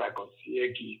ala Biafra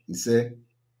gọzie gị. Ise.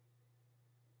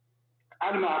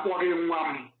 Ana m akpọ gị nwa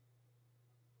m.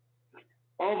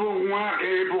 Ọ bụ nwa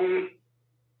ga-ebu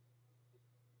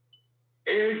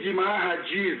eji m aha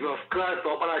Jizọs Kraịst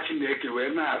ọkpara Chineke wee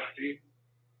na-asị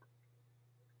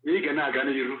na ị ga na-aga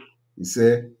n'iru.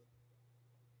 Ise.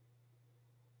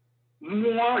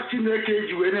 Mmụọ Chineke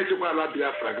ji wee na-echekwa ala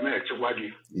Biafra ga na-echekwa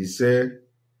gị. Ise.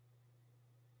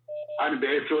 Ana m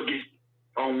eso gị.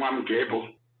 Ọnwa m ga-ebu.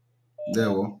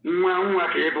 Dewo. Nwa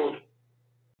ka ịbụ.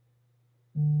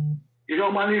 Ihe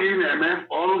ọma niile ị na-eme,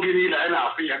 ọrụ gị niile anyị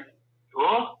na-afụ ya.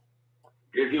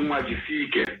 Ezi nwa jisie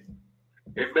ike.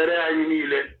 Ekpere anyị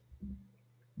niile,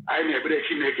 anyị na-ekpere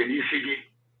Chineke n'isi gị.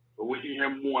 O nweghị ihe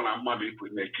mmụọ na mmadụ ịpụ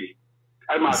n'eke.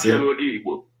 Anyị ma asịa n'oge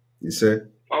Igbo. Ise.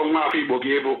 Ọnwa afọ Igbo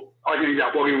ga-ebu. Onye nji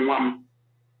akpọ gị nwa m.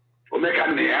 Omeka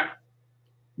nne ya.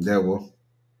 Dewo.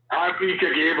 Afọ ike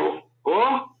ga-ebu.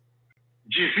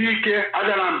 Jisike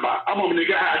Adaramba,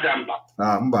 Amomiga Adamba.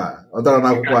 Mba,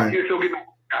 Odarana Kwai.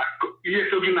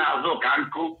 Yesogina Azo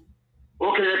Kanko.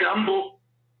 Okay, Gambo.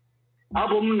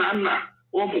 Abum Nana,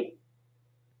 Omo.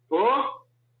 Oh?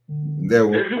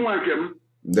 Everyone came.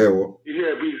 There were.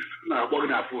 Here is now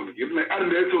walking up phone. Give me,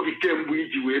 and let's talk came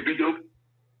with you, we video.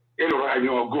 I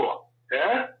know go.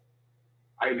 Eh?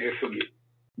 I never forget.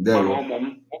 There were.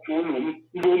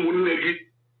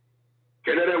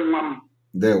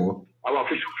 There were. Our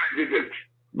official president.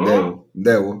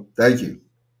 There were. Thank you.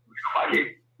 Thank you.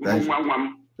 Thank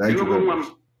you very much.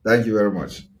 Thank you very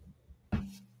much.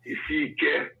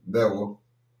 There were.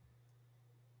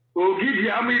 Ogidi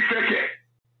Ami Feke.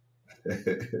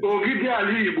 Ogidi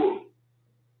Ali Igbo.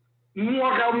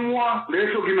 Mwa mwa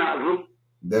leso ginazo.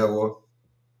 There were.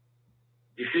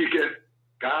 Isike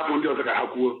ka abụ ndị ọzọ ka ha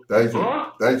kwuo. Thank you.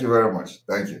 Thank you very much.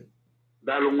 Thank you.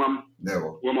 Daalụ nwa m. There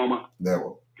were. Nwa mama. There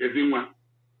were. Kezi nwa.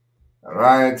 All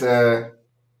right.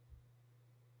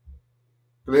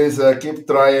 Please keep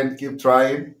trying. Keep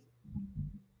trying.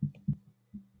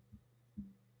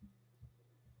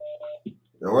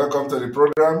 You're welcome to the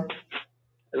program.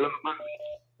 Hello.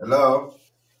 Hello.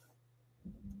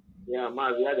 Yeah,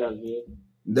 Mazi here.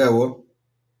 There were.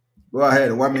 Go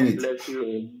ahead. 1 minute. God bless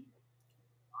you.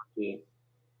 Okay.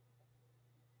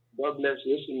 God bless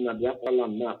you.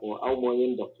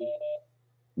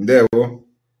 There were.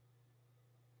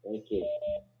 Okay.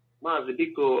 Mazi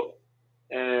Biko,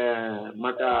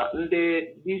 Maka,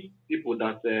 these people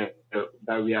that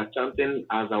we are chanting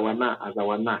as our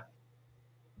na.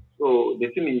 So the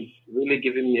thing is really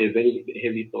giving me a very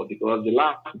heavy thought, because the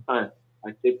last time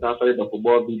I taped outside the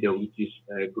football video with his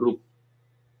group,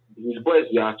 his boys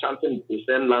were chanting the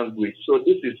same language. So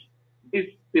this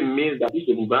thing means that these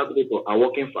people are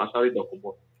working for Asari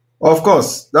Dokubo. Of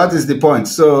course, that is the point.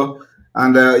 So,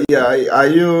 and are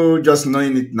you just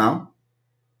knowing it now?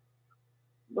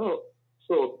 No.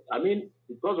 So I mean,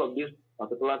 because of this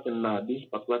particular thing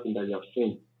that you have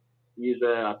seen,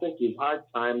 I think it's high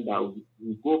time that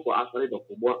we go for Asari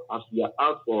Dokubo as we are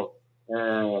out for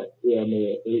a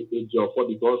job,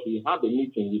 because we have a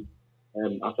meeting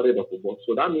with Asari Dokubo.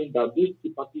 So that means that these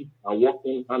two parties are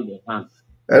working hand in hand.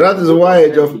 And that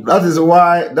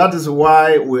is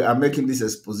why we are making these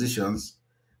expositions.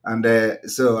 And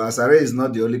so Asare is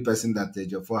not the only person that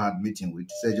Ejiofor had meeting with.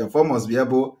 So Ejiofor must be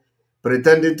able,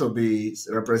 pretending to be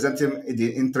representing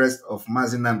the interest of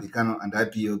Mazi Nnamdi Kanu and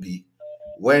IPOB,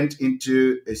 went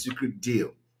into a secret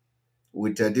deal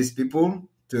with these people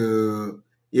to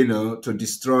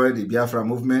destroy the Biafra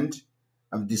movement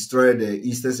and destroy the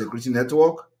Eastern Security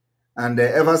Network. And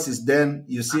ever since then,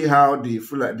 you see how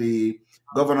the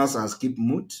governors has kept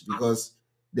mute, because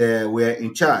they were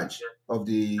in charge of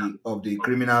the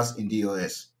criminals in the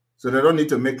DOS. So they don't need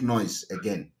to make noise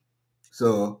again.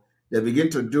 So they begin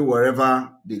to do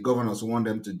whatever the governors want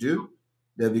them to do.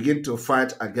 They begin to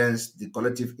fight against the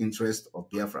collective interest of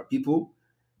Biafra people.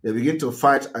 They begin to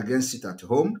fight against it at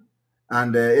home.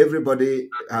 And everybody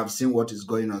have seen what is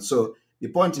going on. So the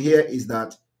point here is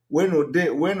that when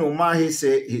Umahi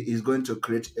say he is going to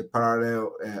create a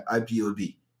parallel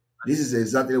IPOB, this is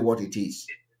exactly what it is.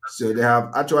 So they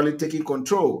have actually taken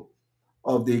control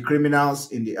of the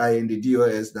criminals in the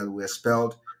DOS that were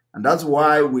expelled. And that's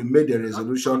why we made a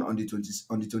resolution on the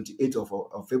 28th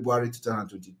of February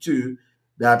 2022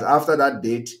 that after that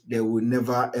date, they will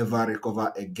never ever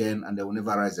recover again, and they will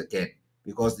never rise again,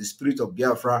 because the spirit of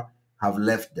Biafra have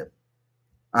left them.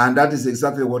 And that is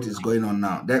exactly what is going on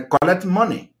now. They collect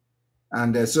money.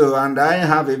 And I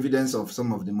have evidence of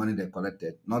some of the money they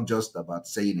collected, not just about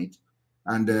saying it.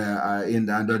 And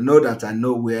they know that I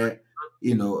know where,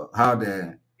 how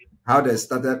they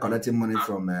started collecting money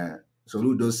from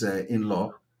Soludo's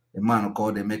in-law, a man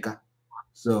called Emeka.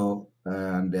 So,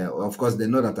 and of course, they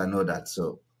know that I know that.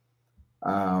 So,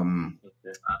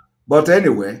 but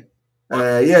anyway,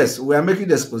 yes, we are making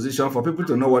this position for people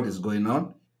to know what is going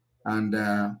on. And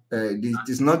it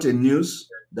is not a news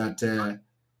that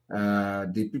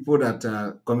the people that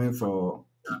are coming to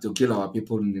kill our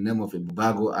people in the name of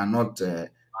Ebubago are not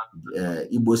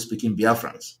Igbo-speaking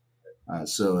Biafrans.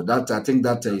 So that, I think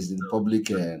that is in public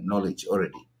knowledge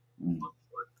already.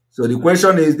 So the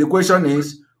question is,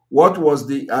 what was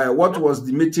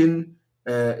the meeting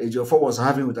Ejiofor was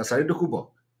having with Asari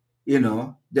Dokubo?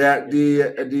 The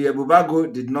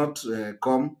Ebubago did not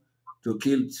come to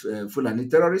kill Fulani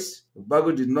terrorists.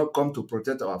 Ebubago did not come to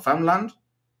protect our farmland.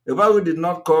 Ebubago did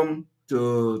not come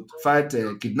to fight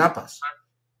kidnappers.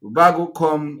 Ebubago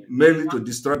come mainly to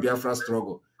destroy Biafra's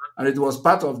struggle. And it was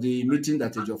part of the meeting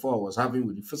that Ejiofor was having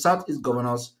with the Southeast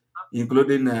governors,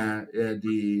 including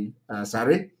the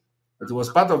Sare. It was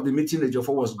part of the meeting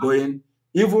Ejiofor was going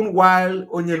even while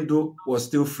Onyendu was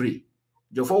still free.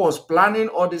 Ejiofor was planning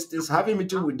all these things, having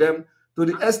meeting with them to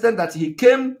the extent that he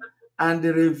came and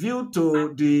revealed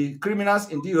to the criminals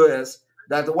in DOS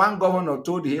that one governor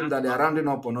told him that they are rounding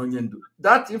up on Onyendu.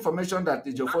 That information that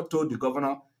Ejiofor told the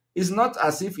governor is not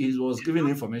as if he was giving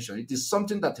information. It is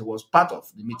something that he was part of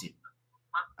the meeting.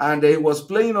 And he was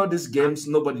playing all these games,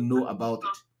 nobody knew about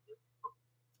it.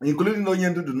 Including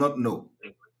Onyendu do not know.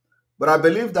 But I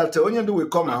believe that Onyendu will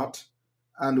come out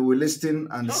and will listen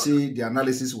and see the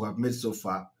analysis we have made so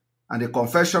far and the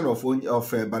confession of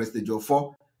Barrister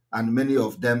Ejiofor and many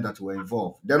of them that were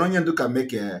involved. Then Onyendu can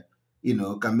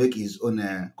make his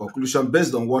own conclusion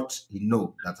based on what he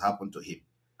know that happened to him.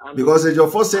 Because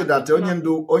Ejiofor said that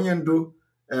Onyendu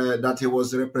that he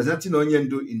was representing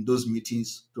Onyendu in those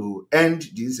meetings to end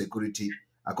the insecurity,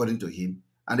 according to him,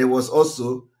 and he was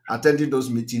also attending those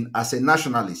meetings as a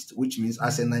nationalist, which means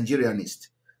as a Nigerianist.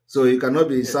 So you cannot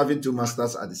be serving two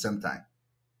masters at the same time.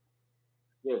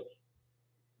 Yes,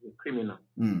 a criminal.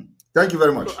 Thank you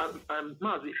very much. So,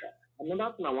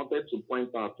 another thing I wanted to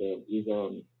point out is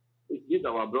this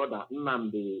our brother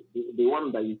Nnamdi, the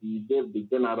one that he gave the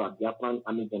general, the Afghan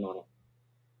Army general.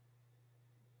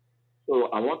 So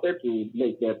I wanted to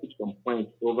put some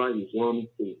points over his own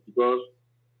case because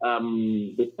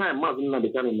the time Mazin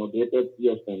Nnamdi inaugurated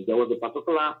PSN, there was a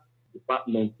particular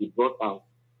department he brought out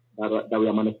that we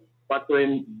are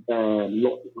manufacturing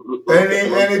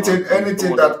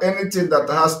anything that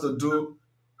has to do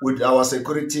with our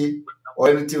security or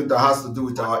anything that has to do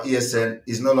with our ESN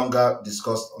is no longer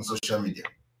discussed on social media.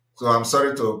 So I'm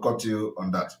sorry to cut you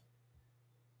on that.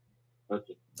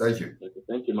 Okay. Thank you. Okay.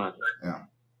 Thank you, Mark. Yeah.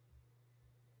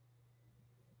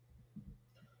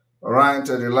 All right,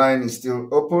 the line is still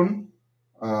open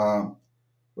for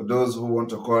those who want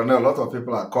to call. I know a lot of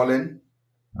people are calling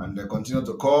and they continue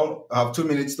to call. I have 2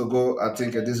 minutes to go. I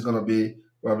think this is going to be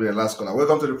probably the last caller.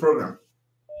 Welcome to the program.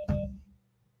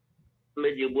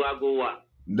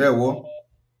 Ndewo.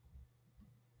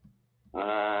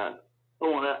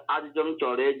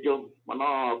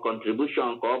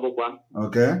 Contribution.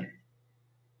 Okay.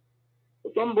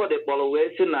 Somebody follow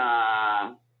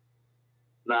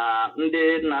na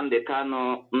ndị Nnamdi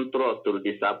Kanu trust to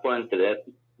disappointed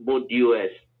both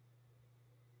US.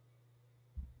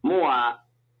 Mụwa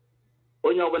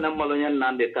onye ọbụla mmadụ onye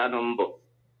Nnamdi Kanu mbụ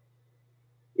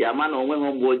ya ma na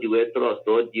onweghị mgbe o ji wee trust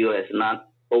US na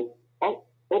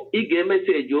ị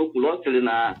ga-emeseji okwu ọ sịrị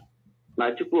na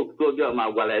Chukwu Okike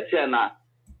Obiọma gwara ya na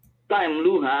time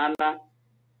lu ha na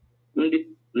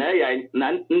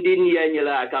ndị nyi ya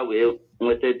nyere aka wee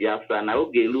nweta Biafra na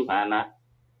oge elu ha na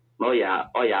ọ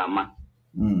ya ama.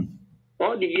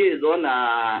 All the years ọ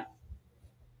na-eme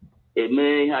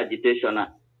ihe agitation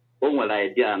o nwere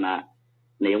idea na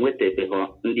enwetabeghị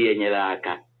ndị enyere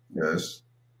aka. Yes.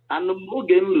 Anụ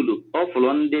oge m lụrụ ọ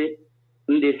fụrụ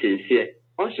ndị sincere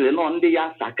ọ sịrị na ndị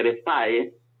ya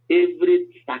sacrifice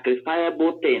every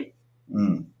sacrificable thing.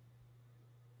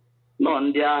 Nọ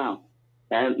ndị ahụ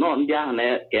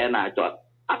na ka na-achọ.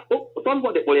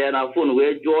 Somebody kpọrọ ya na phone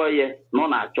wee jụọ ya na ọ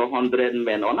na-achọ 100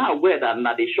 men. Ọ na-agwa ya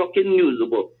na the shocking news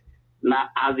bụ na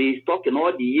as he's talking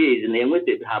all the years na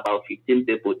enwetabeghị about 15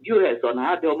 people. US ọ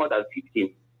na-adị more than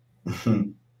 15.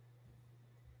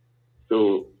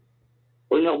 So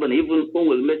onye ọbụla even o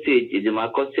nwere message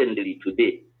Ejimako sendiri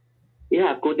today. Ihe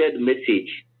a coded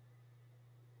message.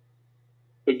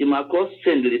 Ejimako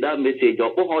sendiri that message ọ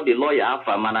kpọghọ the lawyer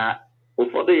afa mana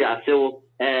ụfọdụ ya asịwụ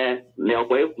na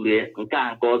ọkwa ekwurie nke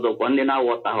a nke ọzọ kwa ndị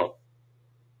na-aghọtaghọ.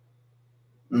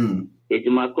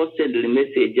 Ejimako sendiri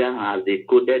message ahụ as a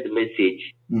coded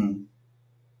message.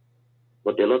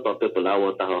 But a lot of people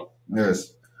aghọtaghọ.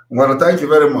 Yes. Well, thank you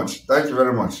very much. Thank you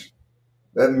very much.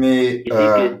 Let me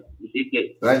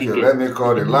thank you. Let me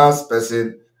call the last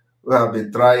person who have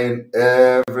been trying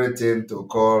everything to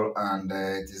call and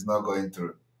it is not going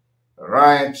through. All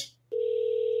right.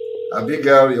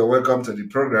 Abigail, you're welcome to the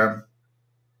program.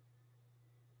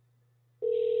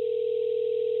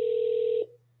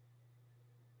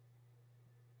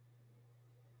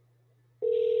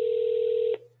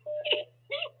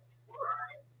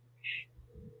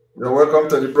 You're welcome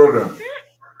to the program.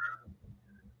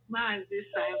 Man, this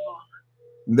Simon.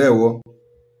 Ndewo.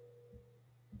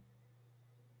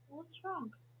 What's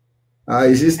wrong?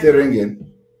 Is he still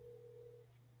ringing?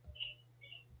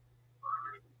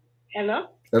 Hello?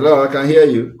 Hello, I can hear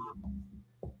you.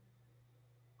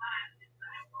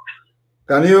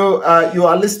 Can you, you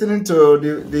are listening to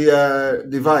the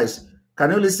device.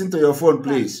 Can you listen to your phone,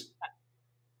 please?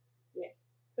 Yeah.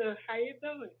 So, how you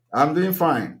doing? I'm doing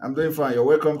fine. I'm doing fine. You're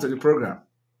welcome to the program.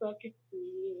 Talking to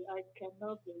you. I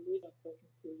cannot believe I'm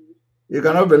talking to you. You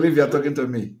cannot believe you're talking to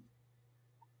me.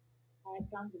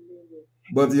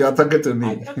 But you are talking to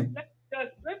me.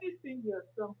 Let me sing your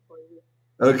song for you.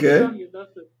 Okay. The song you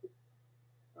love to sing.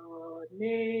 Oh,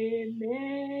 ne,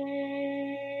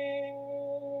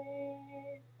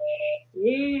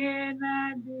 ihe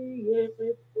na-adịghị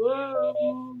ekwe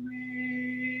omume.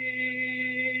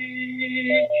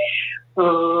 Ọ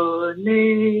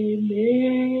na-eme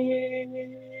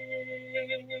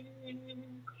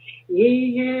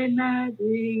ihe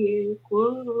na-adịghị ekwe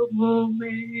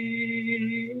omume.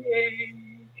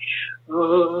 Ọ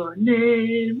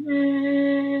na-eme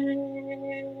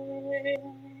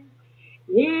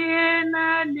ihe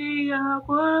na-adịghị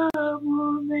ekwe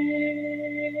omume.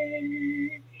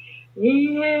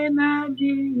 Ihe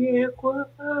na-adịghị ekwe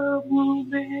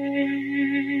omume.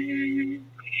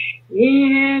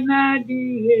 Ihe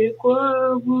na-adịghị ekwe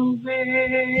omume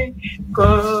ka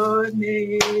ọ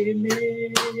na-eme.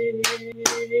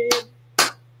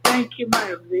 Thank you,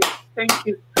 my baby. Thank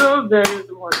you so very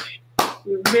much.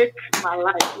 You make my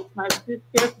life. It's my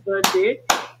sister's birthday,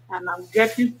 and I'm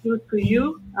getting through to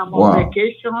you. I'm on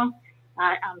vacation.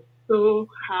 I am so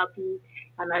happy,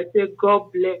 and I say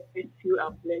God bless you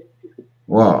and bless you.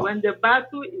 Wow. When the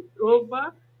battle is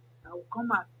over, I will come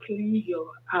and clean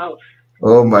your house.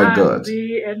 Oh my God.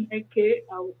 I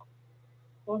will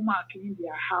come and clean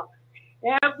their house.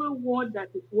 Everyone that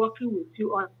is working with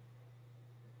you on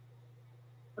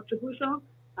contribution.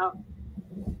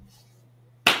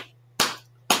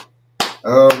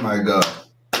 Oh my God.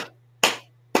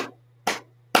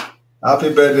 Happy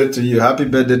birthday to you. Happy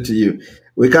birthday to you.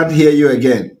 We can't hear you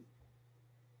again.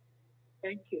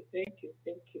 Thank you. Thank you.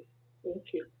 Thank you.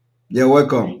 Thank you. You're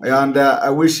welcome. And I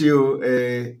wish you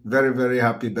a very, very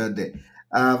happy birthday.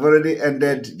 I've already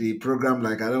ended the program,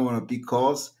 like I don't want to pick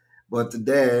calls, but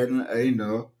then,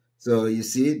 so you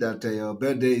see that your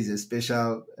birthday is a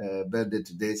special birthday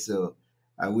today. So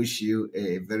I wish you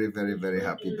a very, very, very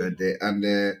happy birthday. And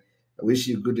I wish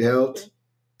you good health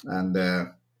and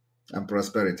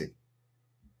prosperity.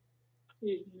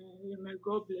 May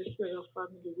God bless you and your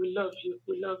family. We love you.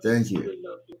 We love you. Thank you. We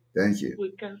love you. Thank you.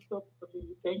 We can't stop loving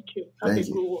you. Thank you. Thank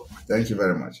you. Good work. Thank you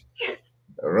very much.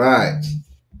 All right.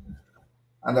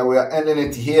 And we are ending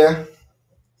it here.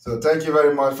 So thank you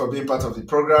very much for being part of the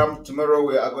program. Tomorrow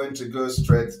we are going to go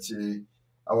straight to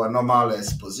our normal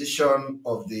exposition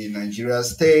of the Nigeria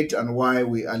state and why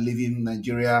we are leaving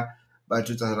Nigeria by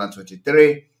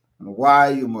 2023 and why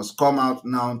you must come out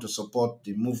now to support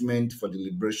the movement for the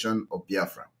liberation of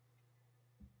Biafra.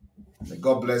 May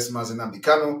God bless Mazina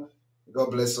Bikano. May God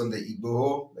bless Sunday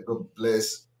Igboho. May God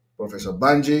bless Professor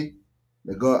Banji.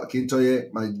 May God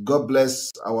Akintoye. May God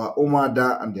bless our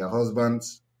Umada and their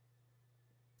husbands.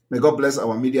 May God bless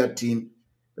our media team.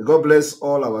 May God bless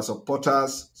all our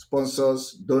supporters,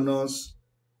 sponsors, donors,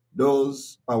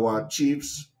 those our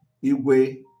chiefs,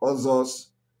 Igwe,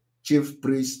 Ozos, chief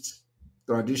priests,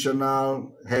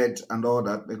 traditional head, and all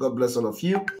that. May God bless all of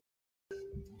you.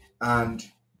 And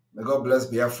may God bless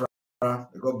Biafra.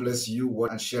 May God bless you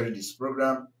and sharing this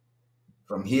program.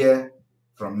 From here,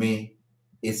 from me,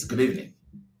 it's good evening.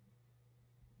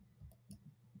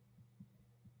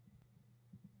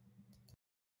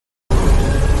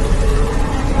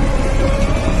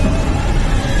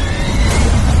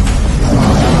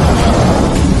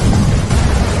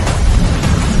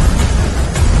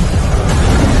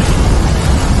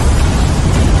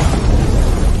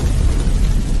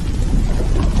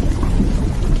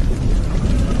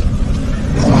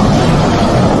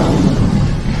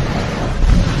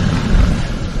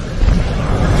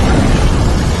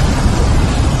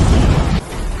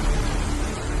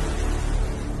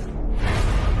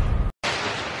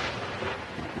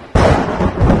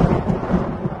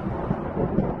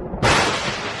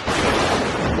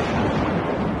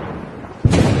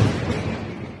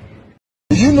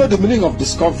 You know the meaning of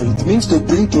discovery. It means to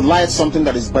bring to light something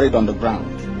that is buried on the ground.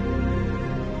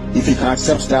 If you can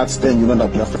accept that, then you know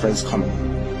that Biafra is coming.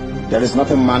 There is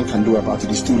nothing man can do about it.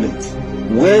 It's too late.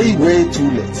 Way, way too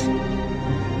late.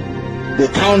 The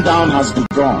countdown has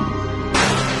begun.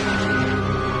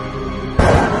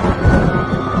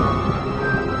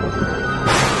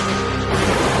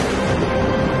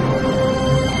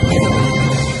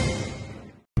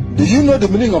 Do you know the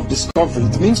meaning of discovery?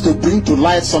 It means to bring to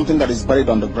light something that is buried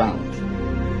on the ground.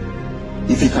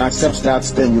 If you can accept that,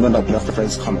 then you know that Biafra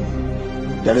is coming.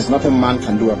 There is nothing man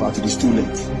can do about it. It's too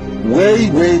late. Way,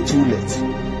 way too late.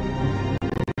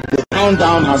 The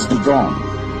countdown has begun.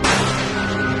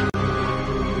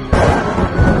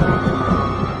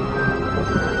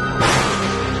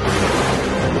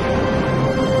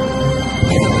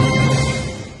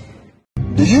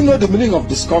 Do you know the meaning of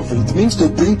discovery? It means to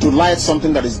bring to light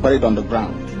something that is buried on the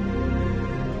ground.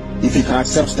 If you can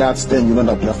accept that, then you know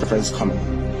that Biafra is coming.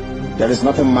 There is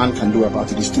nothing man can do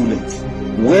about it. It's too late.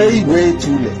 Way, way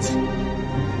too late.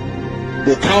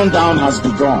 The countdown has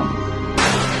begun.